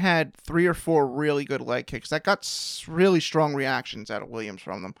 Sherman had 3 or 4 really good leg kicks that got really strong reactions out of Williams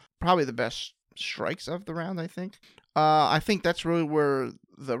from them. Probably the best strikes of the round, I think. I think that's really where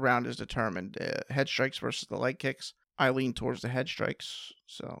the round is determined. Head strikes versus the leg kicks. I lean towards the head strikes,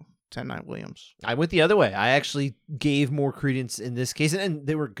 so 10-9 Williams. I went the other way. I actually gave more credence in this case, and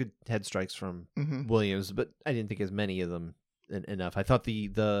they were good head strikes from Williams, but I didn't think as many of them enough. I thought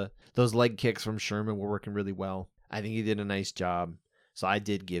those leg kicks from Sherman were working really well. I think he did a nice job. So I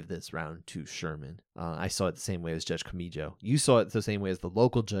did give this round to Sherman. I saw it the same way as Judge Camijo. You saw it the same way as the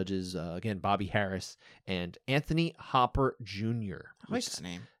local judges. Again, Bobby Harris and Anthony Hopper Jr. I like that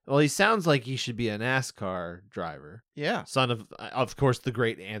name. Well, he sounds like he should be a NASCAR driver. Yeah. Son of course, the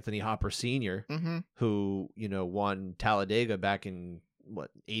great Anthony Hopper Sr., who, won Talladega back in,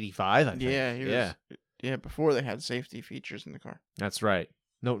 85, I think. Yeah, Yeah, before they had safety features in the car. That's right.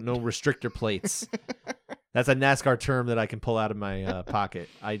 No restrictor plates. That's a NASCAR term that I can pull out of my pocket.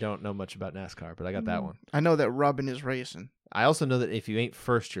 I don't know much about NASCAR, but I got that one. I know that rubbing is racing. I also know that if you ain't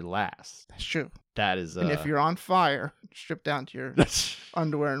first, you're last. That's true. That is. And if you're on fire, strip down to your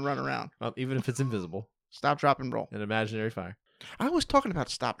underwear and run around. Well, even if it's invisible. Stop, drop, and roll. An imaginary fire. I was talking about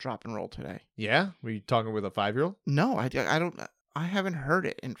stop, drop, and roll today. Yeah? Were you talking with a 5-year-old? No, I don't. I haven't heard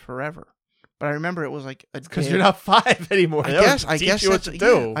it in forever. But I remember it was like because you're not 5 anymore. I guess that's what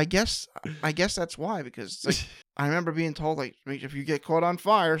do. I guess that's why, because like, I remember being told like if you get caught on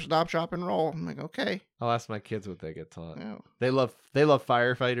fire, stop, drop, and roll. I'm like, okay. I'll ask my kids what they get taught. Yeah. They love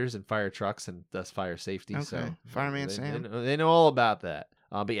firefighters and fire trucks and thus fire safety. Okay. So Fireman Sam. They know all about that.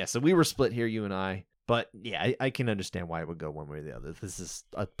 But yeah, so we were split here, you and I. But yeah, I can understand why it would go one way or the other. This is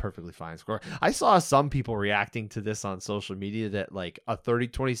a perfectly fine score. I saw some people reacting to this on social media that like a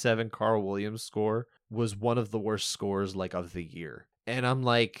 30-27 Carl Williams score was one of the worst scores like of the year. And I'm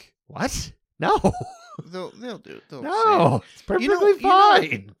like, what? No. They'll do. No, it's perfectly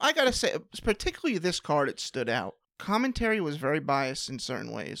fine. I gotta say, particularly this card, it stood out. Commentary was very biased in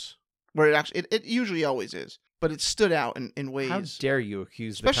certain ways, where it usually always is. But it stood out in ways. How dare you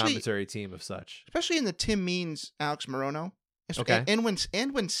accuse the commentary team of such? Especially in the Tim Means, Alex Morono. Okay. And when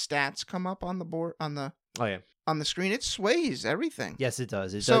stats come up on the board on the screen, it sways everything. Yes, it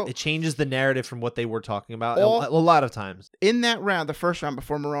does. It changes the narrative from what they were talking about a lot of times. In that round, the first round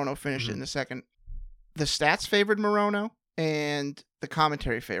before Morono finished it in the second, the stats favored Morono and the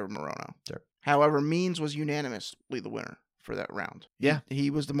commentary favored Morono. Sure. However, Means was unanimously the winner for that round. Yeah. He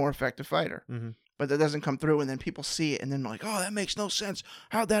was the more effective fighter. Mm-hmm. But that doesn't come through, and then people see it, and then like, oh, that makes no sense.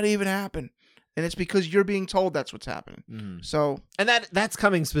 How'd that even happen? And it's because you're being told that's what's happening. Mm. So, and that's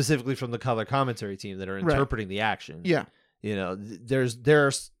coming specifically from the color commentary team that are interpreting the action. Yeah,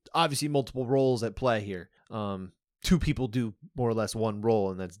 there's obviously multiple roles at play here. 2 people do more or less one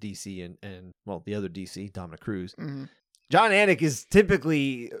role, and that's DC and the other DC, Dominic Cruz. Mm-hmm. John Anik is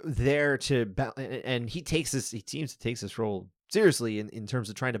typically there to and he seems to take this role seriously in terms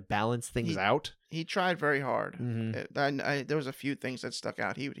of trying to balance things out. He tried very hard. Mm-hmm. There was a few things that stuck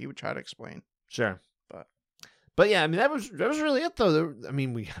out. He would try to explain. Sure. But yeah, I mean, that was really it, though.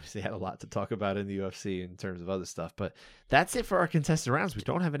 We obviously had a lot to talk about in the UFC in terms of other stuff, but that's it for our contested rounds. We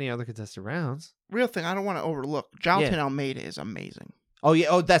don't have any other contested rounds. Real thing I don't want to overlook, Jailton Almeida is amazing. Oh, yeah.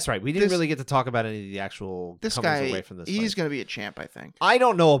 Oh, that's right. We didn't really get to talk about any of the actual this comers guy, away from this he's fight. Going to be a champ, I think. I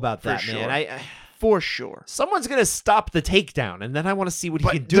don't know about that, sure. man. For sure. Someone's going to stop the takedown, and then I want to see what he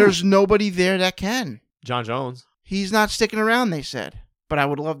can do. There's nobody there that can. John Jones. He's not sticking around, they said. But I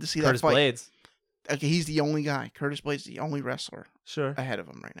would love to see Curtis that fight. Blades. Okay, he's the only guy. Curtis Blades is the only wrestler ahead of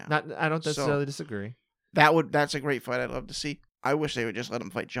him right now. I don't necessarily disagree. That's a great fight I'd love to see. I wish they would just let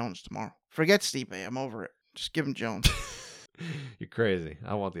him fight Jones tomorrow. Forget Stipe. I'm over it. Just give him Jones. You're crazy.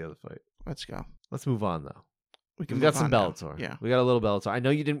 I want the other fight. Let's go. Let's move on, though. We've got some Bellator. Yeah. We got a little Bellator. I know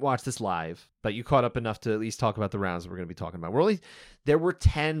you didn't watch this live, but you caught up enough to at least talk about the rounds we're going to be talking about. There were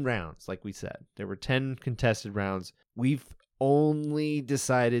 10 rounds, like we said. There were 10 contested rounds. We've only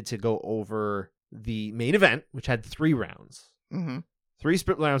decided to go over the main event, which had 3 rounds. Mm-hmm. 3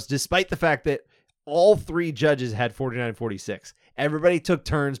 split rounds, despite the fact that all 3 judges had 49-46. Everybody took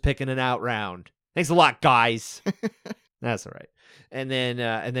turns picking an out round. Thanks a lot, guys. That's all right. And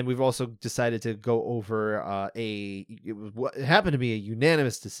then we've also decided to go over it happened to be a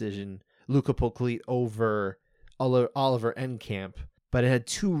unanimous decision, Luka Polklit over Oliver Enkamp, but it had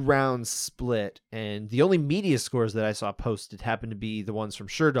 2 rounds split, and the only media scores that I saw posted happened to be the ones from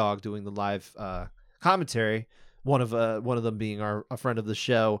Sherdog doing the live commentary. One of them being a friend of the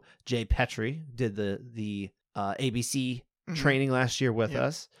show, Jay Petrie, did the ABC training last year with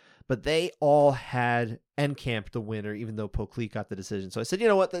us. But they all had Enkamp the winner, even though Polklit got the decision. So I said, you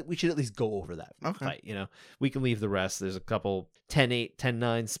know what, we should at least go over that fight. You know, we can leave the rest. There's a couple 10-8,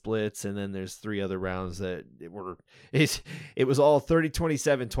 10-9 splits, and then there's 3 other rounds that it was all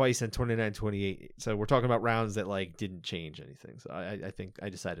 30-27 twice and 29-28. So we're talking about rounds that like didn't change anything. So I think I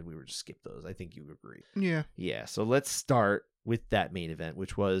decided we would just skip those. I think you agree. Yeah. Yeah. So let's start with that main event,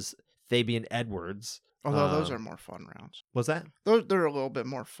 which was Fabian Edwards. Although those are more fun rounds. What's that? They're a little bit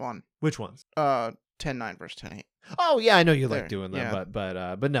more fun. Which ones? 10-9 versus 10-8. Oh yeah, I know you like doing them,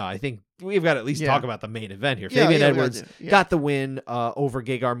 but no, I think we've got to at least talk about the main event here. Fabian Edwards got the win over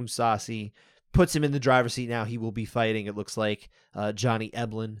Gegard Mousasi, puts him in the driver's seat now. He will be fighting, it looks like, Johnny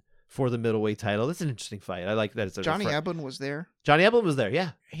Eblen for the middleweight title. That's an interesting fight. I like that. It's Johnny Eblen was there. Johnny Eblen was there.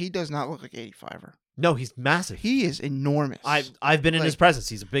 Yeah, he does not look like 85er. No, he's massive. He is enormous. I've been in his presence.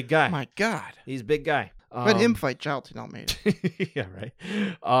 He's a big guy. My God, he's a big guy. Let him fight Jailton Almeida. Yeah,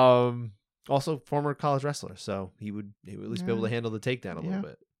 right. Also, former college wrestler, so he would at least be able to handle the takedown a little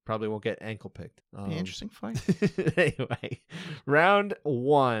bit. Probably won't get ankle picked. Interesting fight. Anyway, round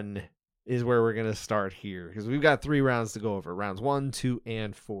 1 is where we're gonna start here because we've got 3 rounds to go over. Rounds 1, 2,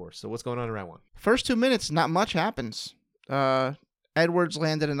 and 4. So what's going on in round 1? First 2 minutes, not much happens. Edwards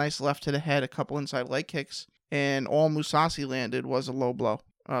landed a nice left to the head, a couple inside leg kicks, and all Mousasi landed was a low blow.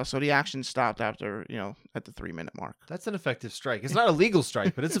 So the action stopped after, at the 3-minute mark. That's an effective strike. It's not a legal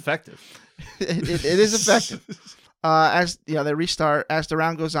strike, but it's effective. it is effective. As they restart, as the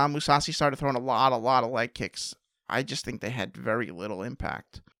round goes on, Mousasi started throwing a lot of leg kicks. I just think they had very little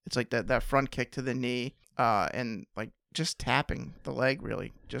impact. It's like that front kick to the knee, and like just tapping the leg,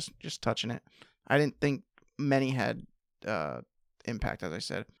 really, just touching it. I didn't think many had impact, as I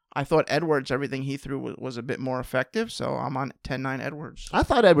said. I thought Edwards, everything he threw was a bit more effective, so I'm on 10-9 Edwards. I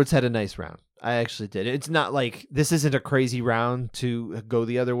thought Edwards had a nice round. I actually did. It's not like this isn't a crazy round to go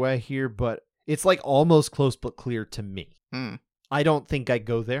the other way here, but it's like almost close but clear to me. I don't think I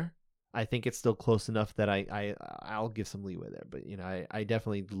go there. I think it's still close enough that I'll give some leeway there. But I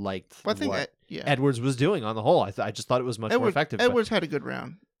definitely liked what Edwards was doing on the whole. I just thought it was much more effective. Edwards had a good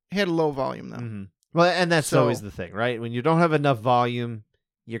round. He had a low volume though. Mm-hmm. Well, and that's always the thing, right? When you don't have enough volume,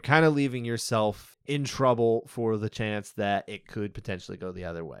 you're kind of leaving yourself in trouble for the chance that it could potentially go the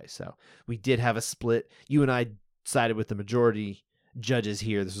other way. So we did have a split. You and I sided with the majority judges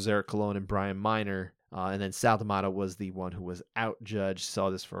here. This was Eric Colon and Brian Miner. And then Sal D'Amato was the one who was out-judged. Saw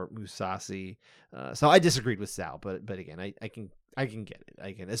this for Mousasi. So I disagreed with Sal, but again, I can get it.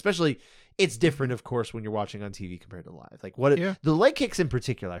 I can, especially it's different, of course, when you're watching on TV compared to live. Like the leg kicks in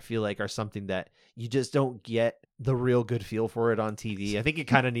particular, I feel like are something that you just don't get the real good feel for it on TV. I think you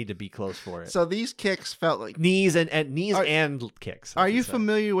kind of need to be close for it. So these kicks felt like knees and kicks. Are you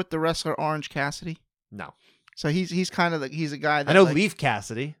familiar with the wrestler Orange Cassidy? No. So he's kind of he's a guy that I know Leaf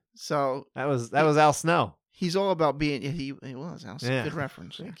Cassidy. So that was Al Snow. He's all about being he was Al Snow. Yeah. Good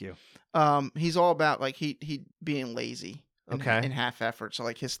reference. Thank you. He's all about like he being lazy. Okay. In half effort. So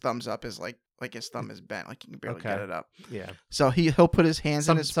like his thumbs up is like his thumb is bent, like he can barely get it up. Yeah. So he'll put his hands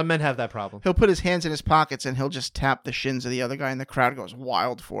in his some men have that problem. He'll put his hands in his pockets and he'll just tap the shins of the other guy and the crowd goes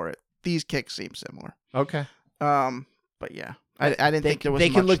wild for it. These kicks seem similar. Okay. But yeah. I didn't think there was they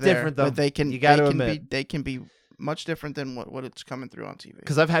much can look there, different though. But they can they can be much different than what it's coming through on TV.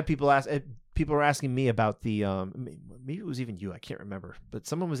 Because I've had people were asking me about the maybe it was even you, I can't remember, but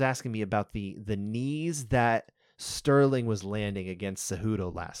someone was asking me about the knees that Sterling was landing against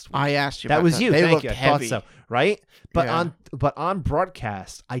Cejudo last week. I asked you that about was that. you. They Thank looked you. I heavy. thought so, right? But Yeah. on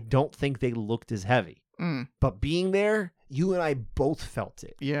broadcast, I don't think they looked as heavy. But being there, you and I both felt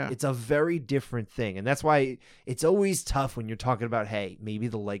it. Yeah. It's a very different thing. And that's why it's always tough when you're talking about, hey, maybe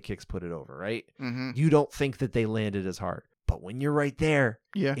the leg kicks put it over, right? Mm-hmm. You don't think that they landed as hard. But when you're right there,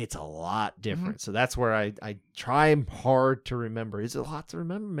 it's a lot different. So that's where I try hard to remember. It's a lot to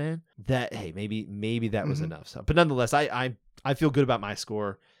remember, man. That, hey, maybe that was enough. So, but nonetheless, I feel good about my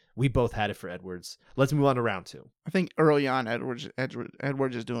score. We both had it for Edwards. Let's move on to round 2. I think early on, Edwards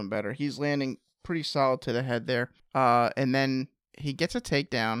is doing better. He's landing pretty solid to the head there. And then he gets a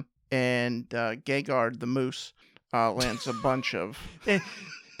takedown, and Gegard the Moose lands a bunch of...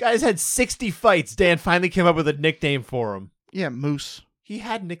 Guy's had 60 fights. Dan finally came up with a nickname for him. Yeah, Moose. He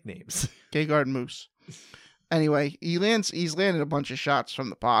had nicknames. Gegard Moose. Anyway, he's landed a bunch of shots from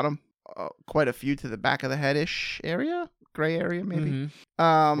the bottom. Quite a few to the back of the head-ish area. Gray area, maybe.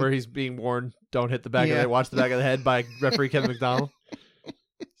 Where he's being warned, don't hit the back of the head, watch the back of the head by referee Kevin McDonald.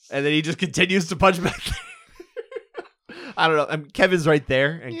 And then he just continues to punch back there. I don't know. Kevin's right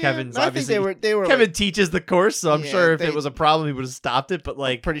there, and Kevin's obviously they were Kevin teaches the course, so I'm sure if it was a problem, he would have stopped it. But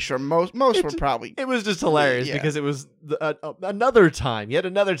like, I'm pretty sure most were probably. It was just hilarious because it was yet another time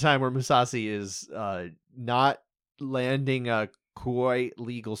where Mousasi is not landing a quite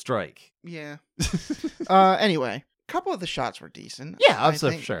legal strike. Yeah. Anyway, a couple of the shots were decent. Yeah, I'm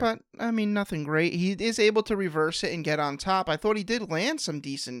sure. But I mean, nothing great. He is able to reverse it and get on top. I thought he did land some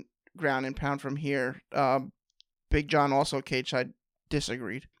decent ground and pound from here. Big John also cage-side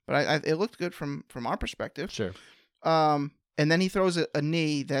disagreed, but it looked good from our perspective. Sure. And then he throws a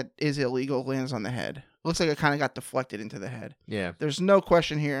knee that is illegal, lands on the head. Looks like it kind of got deflected into the head. Yeah. There's no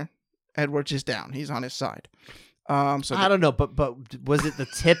question here. Edwards is down. He's on his side. So I don't know, but was it the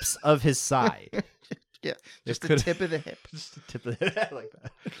tips of his side? Yeah, just the tip of the hip. Just the tip of the hip, like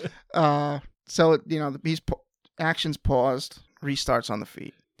that. So these actions paused, restarts on the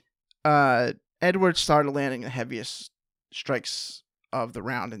feet. Edwards started landing the heaviest strikes of the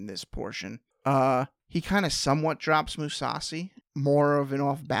round in this portion. He kind of somewhat drops Mousasi, more of an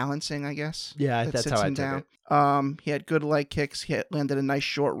off-balancing, I guess. Yeah, that's how I took it. He had good leg kicks. He landed a nice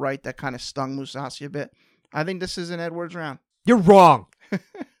short right that kind of stung Mousasi a bit. I think this is an Edwards round. You're wrong.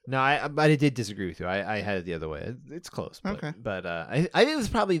 No, I did disagree with you. I had it the other way. It's close. But, okay. But I think it was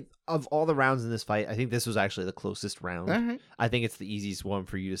probably, of all the rounds in this fight, I think this was actually the closest round. Right. I think it's the easiest one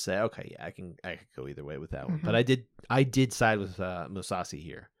for you to say, okay, yeah, I can go either way with that one. But I did side with Mousasi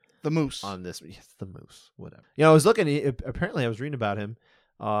here. The Moose. On this. Yes, the Moose. Whatever. I was looking, apparently I was reading about him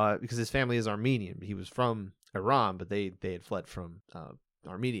because his family is Armenian. He was from Iran, but they had fled from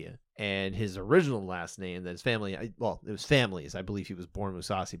Armenia. And his original last name, that his family, it was families. I believe he was born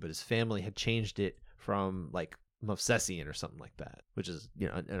Mousasi, but his family had changed it from like Movsesian or something like that, which is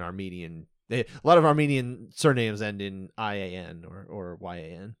an Armenian. A lot of Armenian surnames end in IAN or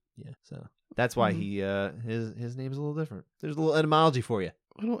YAN. Yeah, so that's why he his name's a little different. There's a little etymology for you.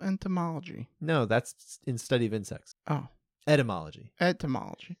 Little entomology. No, that's in study of insects. Oh, etymology.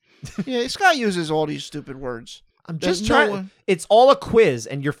 Yeah, Scott uses all these stupid words. I'm just trying. It's all a quiz,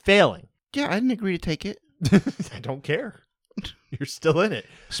 and you're failing. Yeah, I didn't agree to take it. I don't care. You're still in it.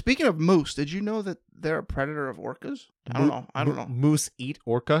 Speaking of moose, did you know that they're a predator of orcas? I don't know. Moose eat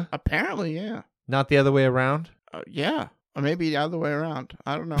orca? Apparently, yeah. Not the other way around? Yeah. Or maybe the other way around.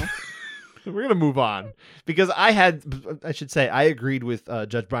 I don't know. We're going to move on. Because I agreed with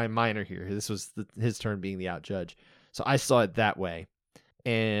Judge Brian Miner here. This was his turn being the out judge. So I saw it that way.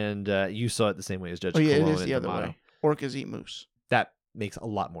 And you saw it the same way as Judge Colon. It is the other way. Orcas eat moose. That makes a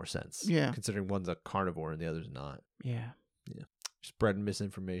lot more sense. Yeah. Considering one's a carnivore and the other's not. Yeah. Spreading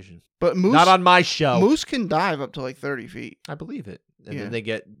misinformation. But moose... Not on my show. Moose can dive up to like 30 feet. I believe it. And then they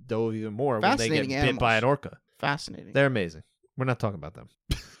get dove even more when they get bit by an orca. Fascinating. They're amazing. We're not talking about them.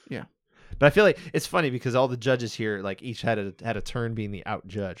 Yeah. But I feel like it's funny because all the judges here, like each had a turn being the out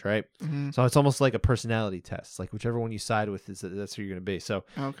judge, right? Mm-hmm. So it's almost like a personality test. Like whichever one you side with, that's who you're going to be. So,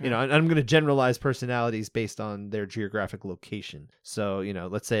 okay. I'm going to generalize personalities based on their geographic location. So,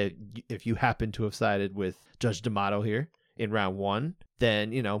 let's say if you happen to have sided with Judge D'Amato here in round 1,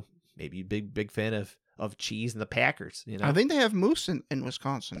 then, maybe big fan of cheese and the Packers. I think they have moose in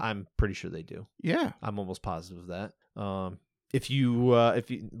Wisconsin. I'm pretty sure they do. Yeah. I'm almost positive of that. If you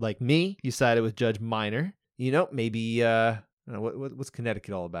like me, you sided with Judge Miner, maybe what's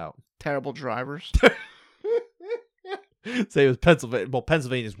Connecticut all about? Terrible drivers. Say it was Pennsylvania. Well,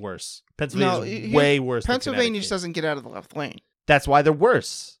 Pennsylvania's worse. Pennsylvania's way worse. Pennsylvania just doesn't get out of the left lane. That's why they're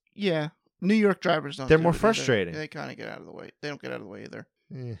worse. Yeah. New York drivers don't. They're more frustrating. They kind of get out of the way. They don't get out of the way either.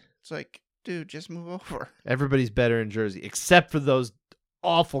 Yeah. It's like, dude, just move over. Everybody's better in Jersey, except for those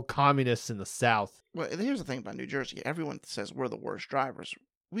awful communists in the South. Well, here's the thing about New Jersey. Everyone says we're the worst drivers.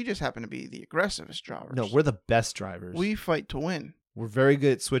 We just happen to be the aggressivest drivers. No, we're the best drivers. We fight to win. We're very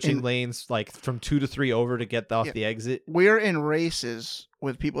good at switching lanes, like from 2 to 3 over to get off the exit. We're in races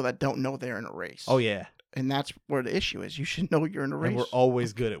with people that don't know they're in a race. Oh, yeah. And that's where the issue is. You should know you're in a race. And we're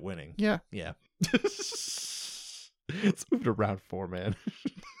always good at winning. Yeah. Yeah. Let's move to round 4, man.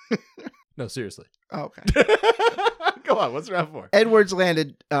 No, seriously. Oh, okay. Go on. What's round 4? Edwards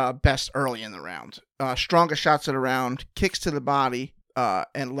landed best early in the round. Strongest shots of the round, kicks to the body,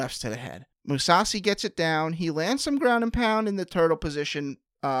 and lefts to the head. Mousasi gets it down. He lands some ground and pound in the turtle position.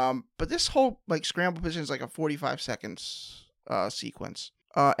 But this whole scramble position is like a 45 seconds sequence.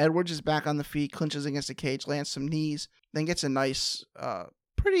 Edwards is back on the feet, clinches against the cage, lands some knees, then gets a nice,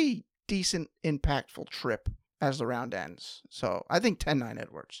 pretty decent, impactful trip as the round ends. So I think 10-9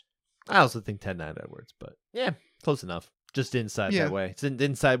 Edwards. I also think 10-9 Edwards, but yeah, close enough. Just inside that way. It's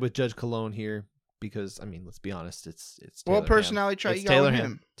inside with Judge Cologne here because, I mean, let's be honest, it's Taylor personality trait you got Taylor with ham.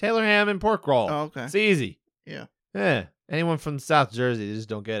 him? Taylor ham and pork roll. Oh, okay. It's easy. Yeah. Yeah. Anyone from South Jersey, they just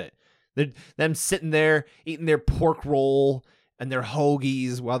don't get it. Them sitting there eating their pork roll and their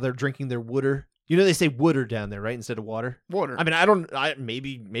hoagies while they're drinking their water. You know they say water down there, right? Instead of water. Water. I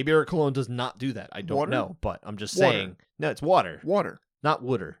mean, maybe Eric Cologne does not do that. I don't know, but I'm just saying. No, it's water. Water. Not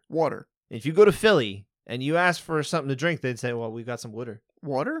water. Water. If you go to Philly and you ask for something to drink, they'd say, "Well, we've got some water."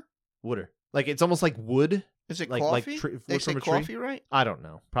 Water. Water. Like it's almost like wood. Is it coffee? They say coffee, right? I don't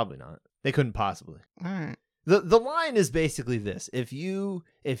know. Probably not. They couldn't possibly. All right. The line is basically this: if you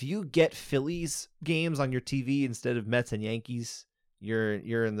get Phillies games on your TV instead of Mets and Yankees,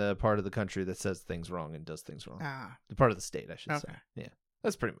 you're in the part of the country that says things wrong and does things wrong. The part of the state, I should say. Yeah,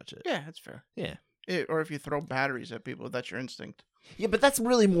 that's pretty much it. Yeah, that's fair. Yeah. Or if you throw batteries at people, that's your instinct. Yeah, but that's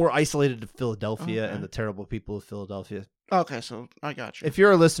really more isolated to Philadelphia and the terrible people of Philadelphia. Okay, so I got you. If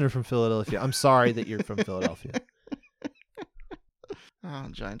you're a listener from Philadelphia, I'm sorry that you're from Philadelphia. Oh,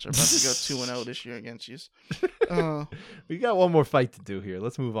 Giants are about to go 2-0 this year against you. We got one more fight to do here.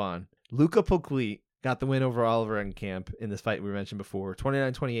 Let's move on. Luca Poclete got the win over Oliver Enkamp in this fight we mentioned before.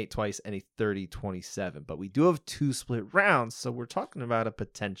 29-28 twice and a 30-27. But we do have 2 split rounds, so we're talking about a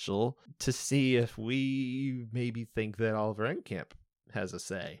potential to see if we maybe think that Oliver Enkamp has a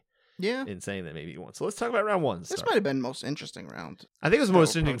say. Yeah. In saying that maybe he won. So let's talk about round 1. This might have been the most interesting round. I think it was the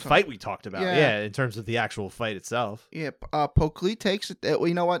most interesting fight we talked about. Yeah, in terms of the actual fight itself. Yeah, Poclete takes it. Well,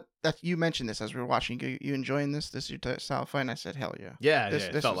 you know what? You mentioned this as we were watching. You enjoying this? This is your style fight? And I said, hell yeah. Yeah,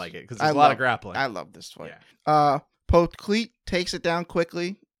 it felt like it because there's a lot of grappling. I love this fight. Yeah. Poclete takes it down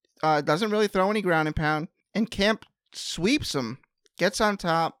quickly. Doesn't really throw any ground and pound. And Camp sweeps him. Gets on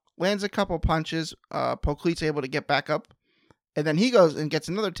top. Lands a couple punches. Poclete's able to get back up. And then he goes and gets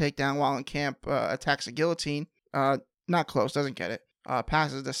another takedown while Enkamp attacks a guillotine. Not close, doesn't get it.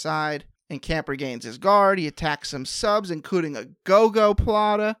 Passes the side, and Camp regains his guard. He attacks some subs, including a go-go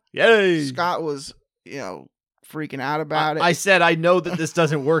plotter. Yay! Scott was, freaking out about it. I said, I know that this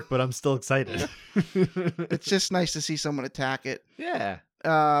doesn't work, but I'm still excited. It's just nice to see someone attack it. Yeah.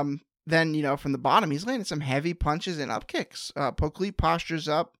 Then, from the bottom, he's landing some heavy punches and up kicks. Poclete postures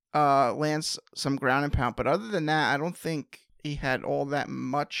up, lands some ground and pound. But other than that, I don't think he had all that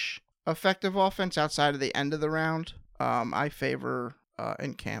much effective offense outside of the end of the round. I favor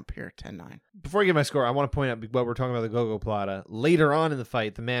Enkamp here, 10-9. Before I get my score, I want to point out while we're talking about the Gogo Plata, later on in the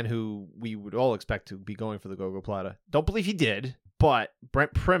fight, the man who we would all expect to be going for the Gogo Plata, don't believe he did, but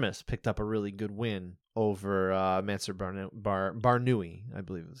Brent Primus picked up a really good win over Mansur Barnui, I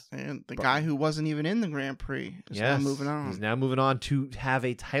believe it was. And the guy who wasn't even in the Grand Prix is now moving on. He's now moving on to have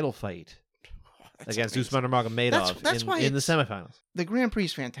a title fight. Against Usman Nurmagomedov in the semifinals. The Grand Prix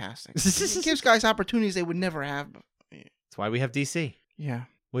is fantastic. It gives guys opportunities they would never have. That's why we have DC. Yeah.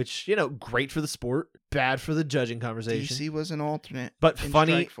 Which, great for the sport, bad for the judging conversation. DC was an alternate. But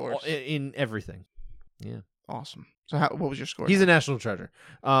funny in everything. Yeah. Awesome. So what was your score? He's a national treasure.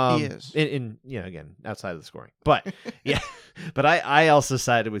 He is. Again, outside of the scoring. But, yeah. But I also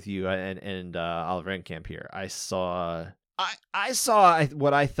sided with you and Oliver Enkamp here. I saw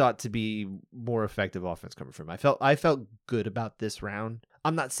what I thought to be more effective offense coming from him. I felt good about this round.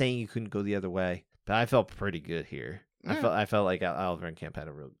 I'm not saying you couldn't go the other way, but I felt pretty good here. Yeah. I felt like Oliver Enkamp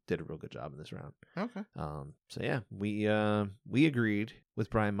did a real good job in this round. Okay. So yeah, we agreed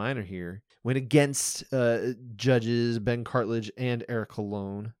with Brian Miner here. Went against judges Ben Cartledge and Eric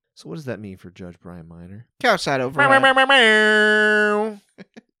Cologne. So what does that mean for Judge Brian Miner? Couchside over.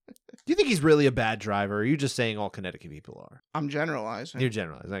 Do you think he's really a bad driver, or are you just saying all Connecticut people are? I'm generalizing. You're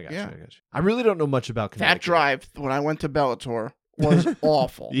generalizing. I got you. I really don't know much about Connecticut. That drive, when I went to Bellator, was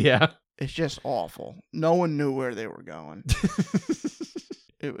awful. Yeah. It's just awful. No one knew where they were going.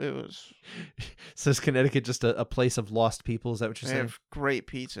 It was. So is Connecticut just a place of lost people? Is that what you're They saying? have great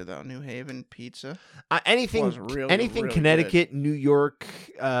pizza though. New Haven pizza. Anything really Connecticut, good. New York,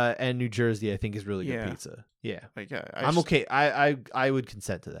 and New Jersey, I think is really good Yeah. pizza. Yeah, Like I'm okay. I would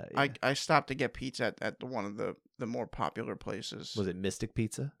consent to that. Yeah. I stopped to get pizza at one of the more popular places. Was it Mystic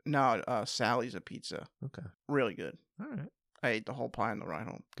Pizza? No, Sally's a pizza. Okay, Really good. all right, I ate the whole pie on the ride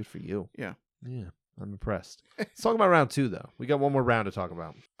home. good for you. Yeah. Yeah, I'm impressed. Let's talk about round 2 though. We got one more round to talk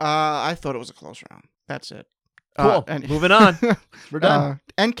about. I thought it was a close round. That's it. Cool. And Moving on. We're done.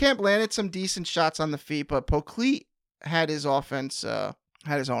 Encamp landed some decent shots on the feet, but Pocleat had his offense.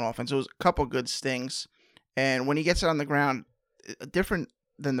 Had his own offense. It was a couple good stings, and when he gets it on the ground, different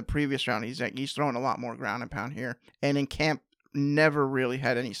than the previous round. He's throwing a lot more ground and pound here, and Encamp never really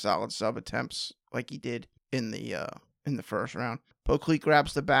had any solid sub attempts like he did in the first round. Pocleat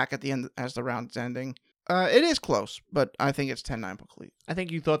grabs the back at the end as the round's ending. It is close, but I think it's 10-9 Pocleat. I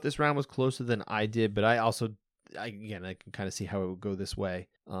think you thought this round was closer than I did, but I can kind of see how it would go this way.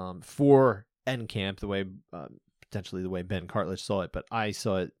 For Encamp, potentially the way Ben Cartledge saw it, but I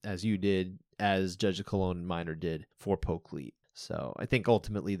saw it as you did, as Judge Cologne and Minor did for Pocleat. So I think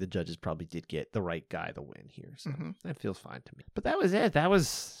ultimately the judges probably did get the right guy to win here. So that feels fine to me. But that was it. That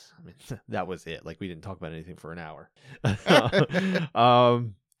was it. Like, we didn't talk about anything for an hour.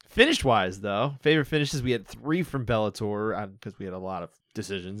 Finish wise, though, favorite finishes, we had 3 from Bellator because we had a lot of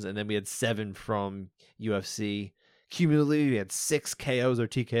decisions, and then we had 7 from UFC. Cumulatively, we had 6 KOs or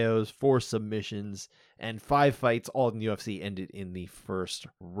TKOs, 4 submissions, and 5 fights all in the UFC ended in the first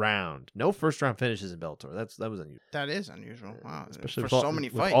round. No first round finishes in Bellator. That was unusual. That is unusual. Wow. Especially for so many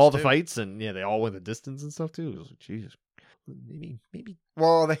fights. All the fights, and they all went the distance and stuff too. It was like, Jesus. Maybe.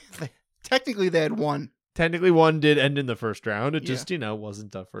 Well, they technically they had one. Technically, one did end in the first round. It just,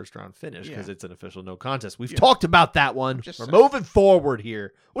 wasn't a first round finish because it's an official no contest. We've talked about that one. We're moving forward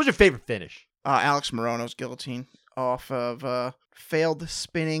here. What was your favorite finish? Alex Morono's guillotine off of failed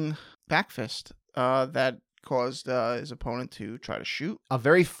spinning back fist that caused his opponent to try to shoot. A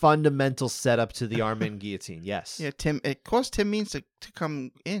very fundamental setup to the arm in guillotine, yes. Yeah, it caused Tim Means to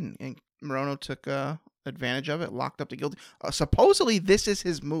come in, and Morono took advantage of it, locked up the guillotine. Supposedly, this is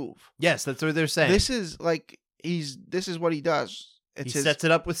his move. Yes, that's what they're saying. This is what he does. He sets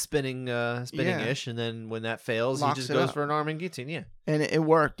it up with spinning-ish, and then when that fails, he just goes for an arm in guillotine, yeah. And it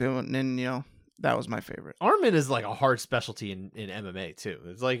worked, and then, that was my favorite. Arm-in is like a hard specialty in MMA, too.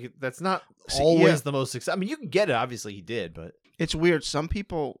 It's like, that's not always the most successful. I mean, you can get it, obviously he did, but... It's weird. Some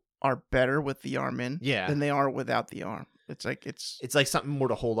people are better with the arm-in than they are without the arm. It's like something more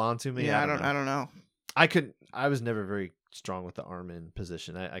to hold on to, maybe. Yeah, I don't know. I was never very strong with the arm in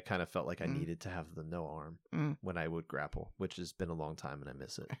position. I kind of felt like I needed to have the no arm when I would grapple, which has been a long time and I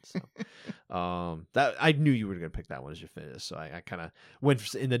miss it. So that I knew you were going to pick that one as your finish. So I kind of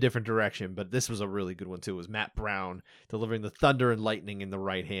went in a different direction, but this was a really good one too. It was Matt Brown delivering the thunder and lightning in the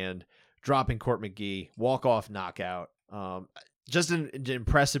right hand, dropping Court McGee, walk-off knockout. Just an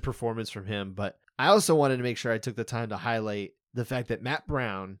impressive performance from him, but I also wanted to make sure I took the time to highlight the fact that Matt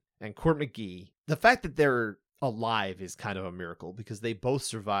Brown and Court McGee, the fact that they're alive is kind of a miracle because they both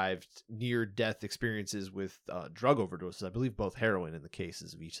survived near-death experiences with drug overdoses. I believe both heroin in the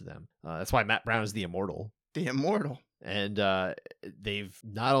cases of each of them. That's why Matt Brown is the immortal. The immortal. And they've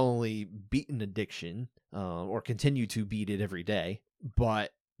not only beaten addiction or continue to beat it every day,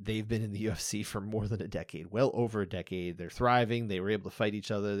 but they've been in the UFC for more than a decade, well over a decade. They're thriving. They were able to fight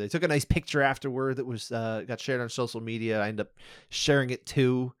each other. They took a nice picture afterward that was got shared on social media. I ended up sharing it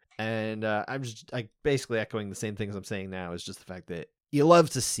too. And I'm just basically echoing the same things I'm saying now. Is just the fact that you love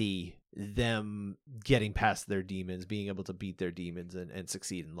to see them getting past their demons, being able to beat their demons and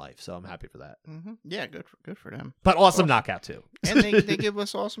succeed in life. So I'm happy for that. Mm-hmm. Yeah, good for them. But awesome knockout too. And they give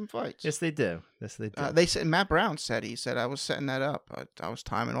us awesome fights. Yes, they do. They said Matt Brown said I was setting that up. I was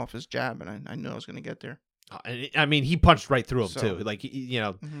timing off his jab, and I knew I was going to get there. I mean, he punched right through him too. Like,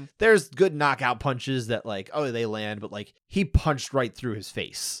 there's good knockout punches that they land, but he punched right through his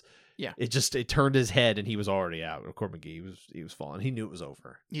face. Yeah, it turned his head and he was already out. Of course, McGee he was falling. He knew it was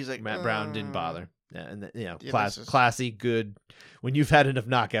over. He's like Matt Brown didn't bother. Yeah, and classy, good. When you've had enough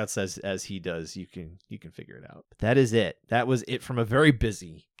knockouts as he does, you can figure it out. But that is it. That was it from a very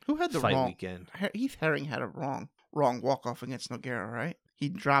busy fight weekend. Heath Herring had a wrong walk off against Nogueira, right? He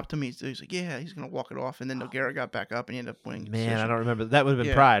dropped him. He's like, yeah, he's gonna walk it off, and then Nogueira got back up and he ended up winning. Man, I don't remember. That would have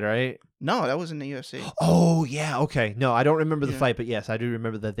been Pride, right? No, that was in the UFC. Oh yeah, okay. No, I don't remember the fight, but yes, I do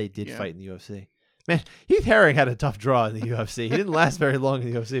remember that they did fight in the UFC. Man, Heath Herring had a tough draw in the UFC. He didn't last very long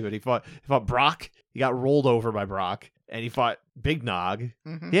in the UFC, but he fought Brock. He got rolled over by Brock, and he fought Big Nog.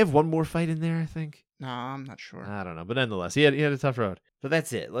 Mm-hmm. He have one more fight in there, I think. No, I'm not sure. I don't know, but nonetheless, he had a tough road. But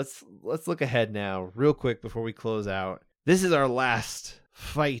that's it. Let's look ahead now real quick before we close out. This is our last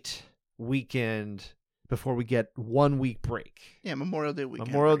fight weekend before we get 1 week break. Yeah, Memorial Day weekend.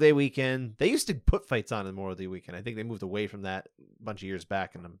 Memorial Day weekend. They used to put fights on Memorial Day weekend. I think they moved away from that a bunch of years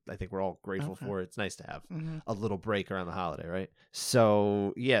back, and I think we're all grateful for it. It's nice to have a little break around the holiday, right?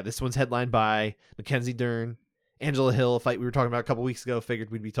 So, yeah, this one's headlined by Mackenzie Dern, Angela Hill, a fight we were talking about a couple weeks ago. Figured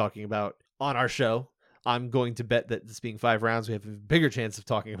we'd be talking about on our show. I'm going to bet that this being 5 rounds, we have a bigger chance of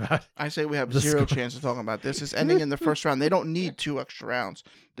talking about. I say we have zero chance of talking about this. It's ending in the first round. They don't need 2 extra rounds.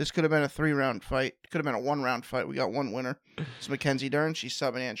 This could have been a 3-round fight. Could have been a 1-round fight. We got one winner. It's Mackenzie Dern. She's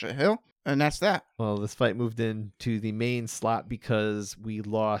subbing Angela Hill. And that's that. Well, this fight moved into the main slot because we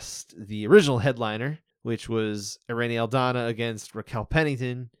lost the original headliner, which was Irene Aldana against Raquel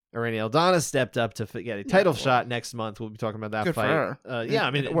Pennington. Irene Aldana stepped up to get a title shot next month. We'll be talking about that Good fight. For her. Yeah, I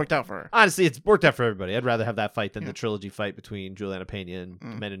mean, it worked out for her. Honestly, it's worked out for everybody. I'd rather have that fight than the trilogy fight between Juliana Pena and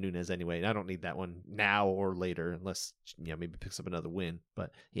Amanda Nunes anyway. I don't need that one now or later unless maybe picks up another win.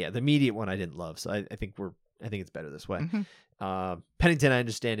 But yeah, the immediate one I didn't love, so I think it's better this way. Pennington, I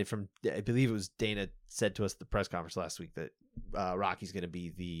understand it from, I believe it was Dana said to us at the press conference last week that Rocky's going to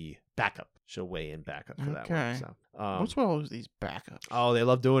be the backup. She'll weigh in backup for that one. So, what's with all these backups? Oh, they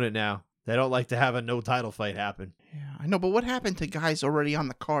love doing it now. They don't like to have a no title fight happen. Yeah, I know, but what happened to guys already on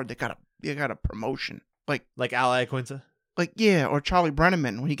the card that got a promotion? Like Ally Quinta? Or Charlie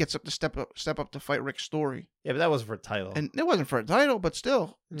Brenneman when he gets up to step up to fight Rick Story. Yeah, but that wasn't for a title. And it wasn't for a title, but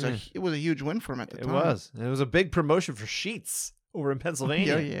still, it was a huge win for him at the time. It was. And it was a big promotion for Sheets over in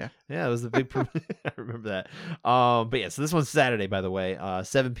Pennsylvania. Yeah, it was the big I remember that. But yeah, so this one's Saturday, by the way.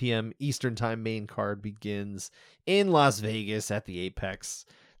 7 p.m. Eastern Time main card begins in Las Vegas at the Apex.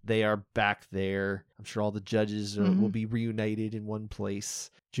 They are back there. I'm sure all the judges will be reunited in one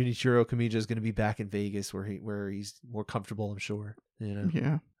place. Junichiro Kamijo is going to be back in Vegas where he's more comfortable, I'm sure.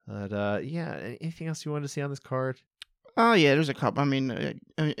 Yeah. But anything else you wanted to see on this card? Oh, yeah, there's a couple. I mean,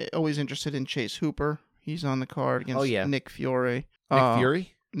 always interested in Chase Hooper. He's on the card against Nick Fiore. Nick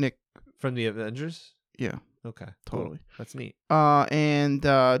Fury? Nick. From the Avengers? Yeah. Okay. Totally. Cool. That's neat. And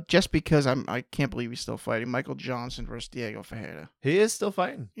just because I can't believe he's still fighting, Michael Johnson versus Diego Ferreira. He is still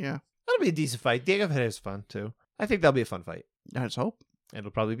fighting. Yeah. That'll be a decent fight. Diego Ferreira's fun, too. I think that'll be a fun fight. Let's hope.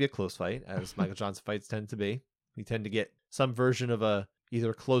 It'll probably be a close fight, as Michael Johnson fights tend to be. We tend to get some version of either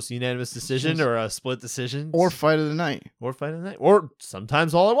a close unanimous decision or a split decision. Or fight of the night. Or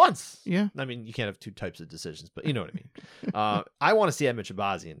sometimes all at once. Yeah. I mean, you can't have 2 types of decisions, but you know what I mean. I want to see Edmund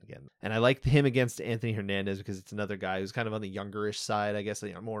Shabazian again. And I like him against Anthony Hernandez because it's another guy who's kind of on the youngerish side, I guess,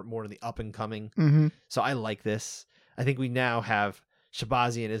 more in the up and coming. Mm-hmm. So I like this. I think we now have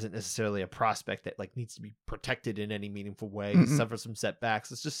Shabazian isn't necessarily a prospect that needs to be protected in any meaningful way. He suffered some setbacks.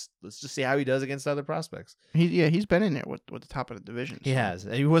 Let's just see how he does against other prospects. He's been in there with the top of the division. So. He has,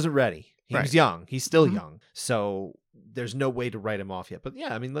 and he wasn't ready. He was young. He's still young, so there's no way to write him off yet. But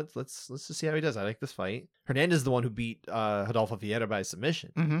yeah, I mean, let's just see how he does. I like this fight. Hernandez is the one who beat Rodolfo Vieira by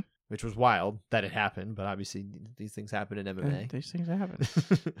submission. Which was wild that it happened, but obviously these things happen in MMA. These things happen.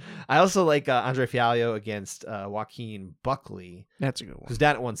 I also like Andre Fialho against Joaquin Buckley. That's a good one. Who's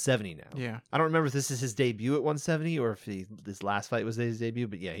down at 170 now. Yeah. I don't remember if this is his debut at 170 or if this last fight was his debut,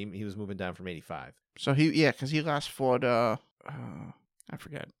 but yeah, he was moving down from 85. So because he last fought, I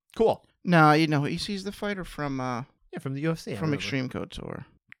forget. Cool. No, he's the fighter from... from the UFC. From Extreme Couture.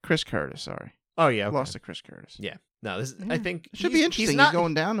 Chris Curtis, sorry. Oh, yeah. Okay. Lost to Chris Curtis. Yeah. No, this I think should be interesting. He's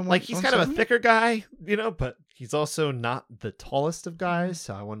going down to he's kind of a thicker guy, but he's also not the tallest of guys.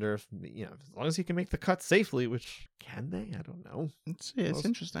 So I wonder if as long as he can make the cut safely, which can they? I don't know. It's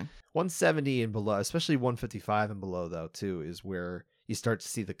interesting. 170 and below, especially 155 and below, though, too, is where you start to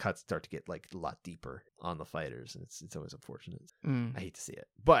see the cuts start to get a lot deeper on the fighters, and it's always unfortunate. I hate to see it,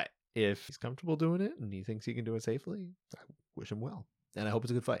 but if he's comfortable doing it and he thinks he can do it safely, I wish him well, and I hope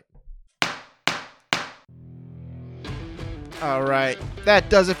it's a good fight. All right.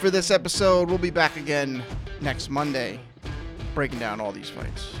 That does it for this episode. We'll be back again next Monday breaking down all these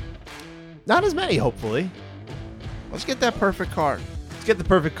fights. Not as many, hopefully. Let's get that perfect card. Let's get the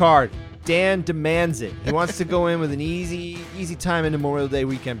perfect card. Dan demands it. He wants to go in with an easy time into Memorial Day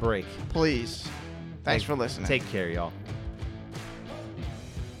weekend break. Please. Thanks for listening. Take care, y'all.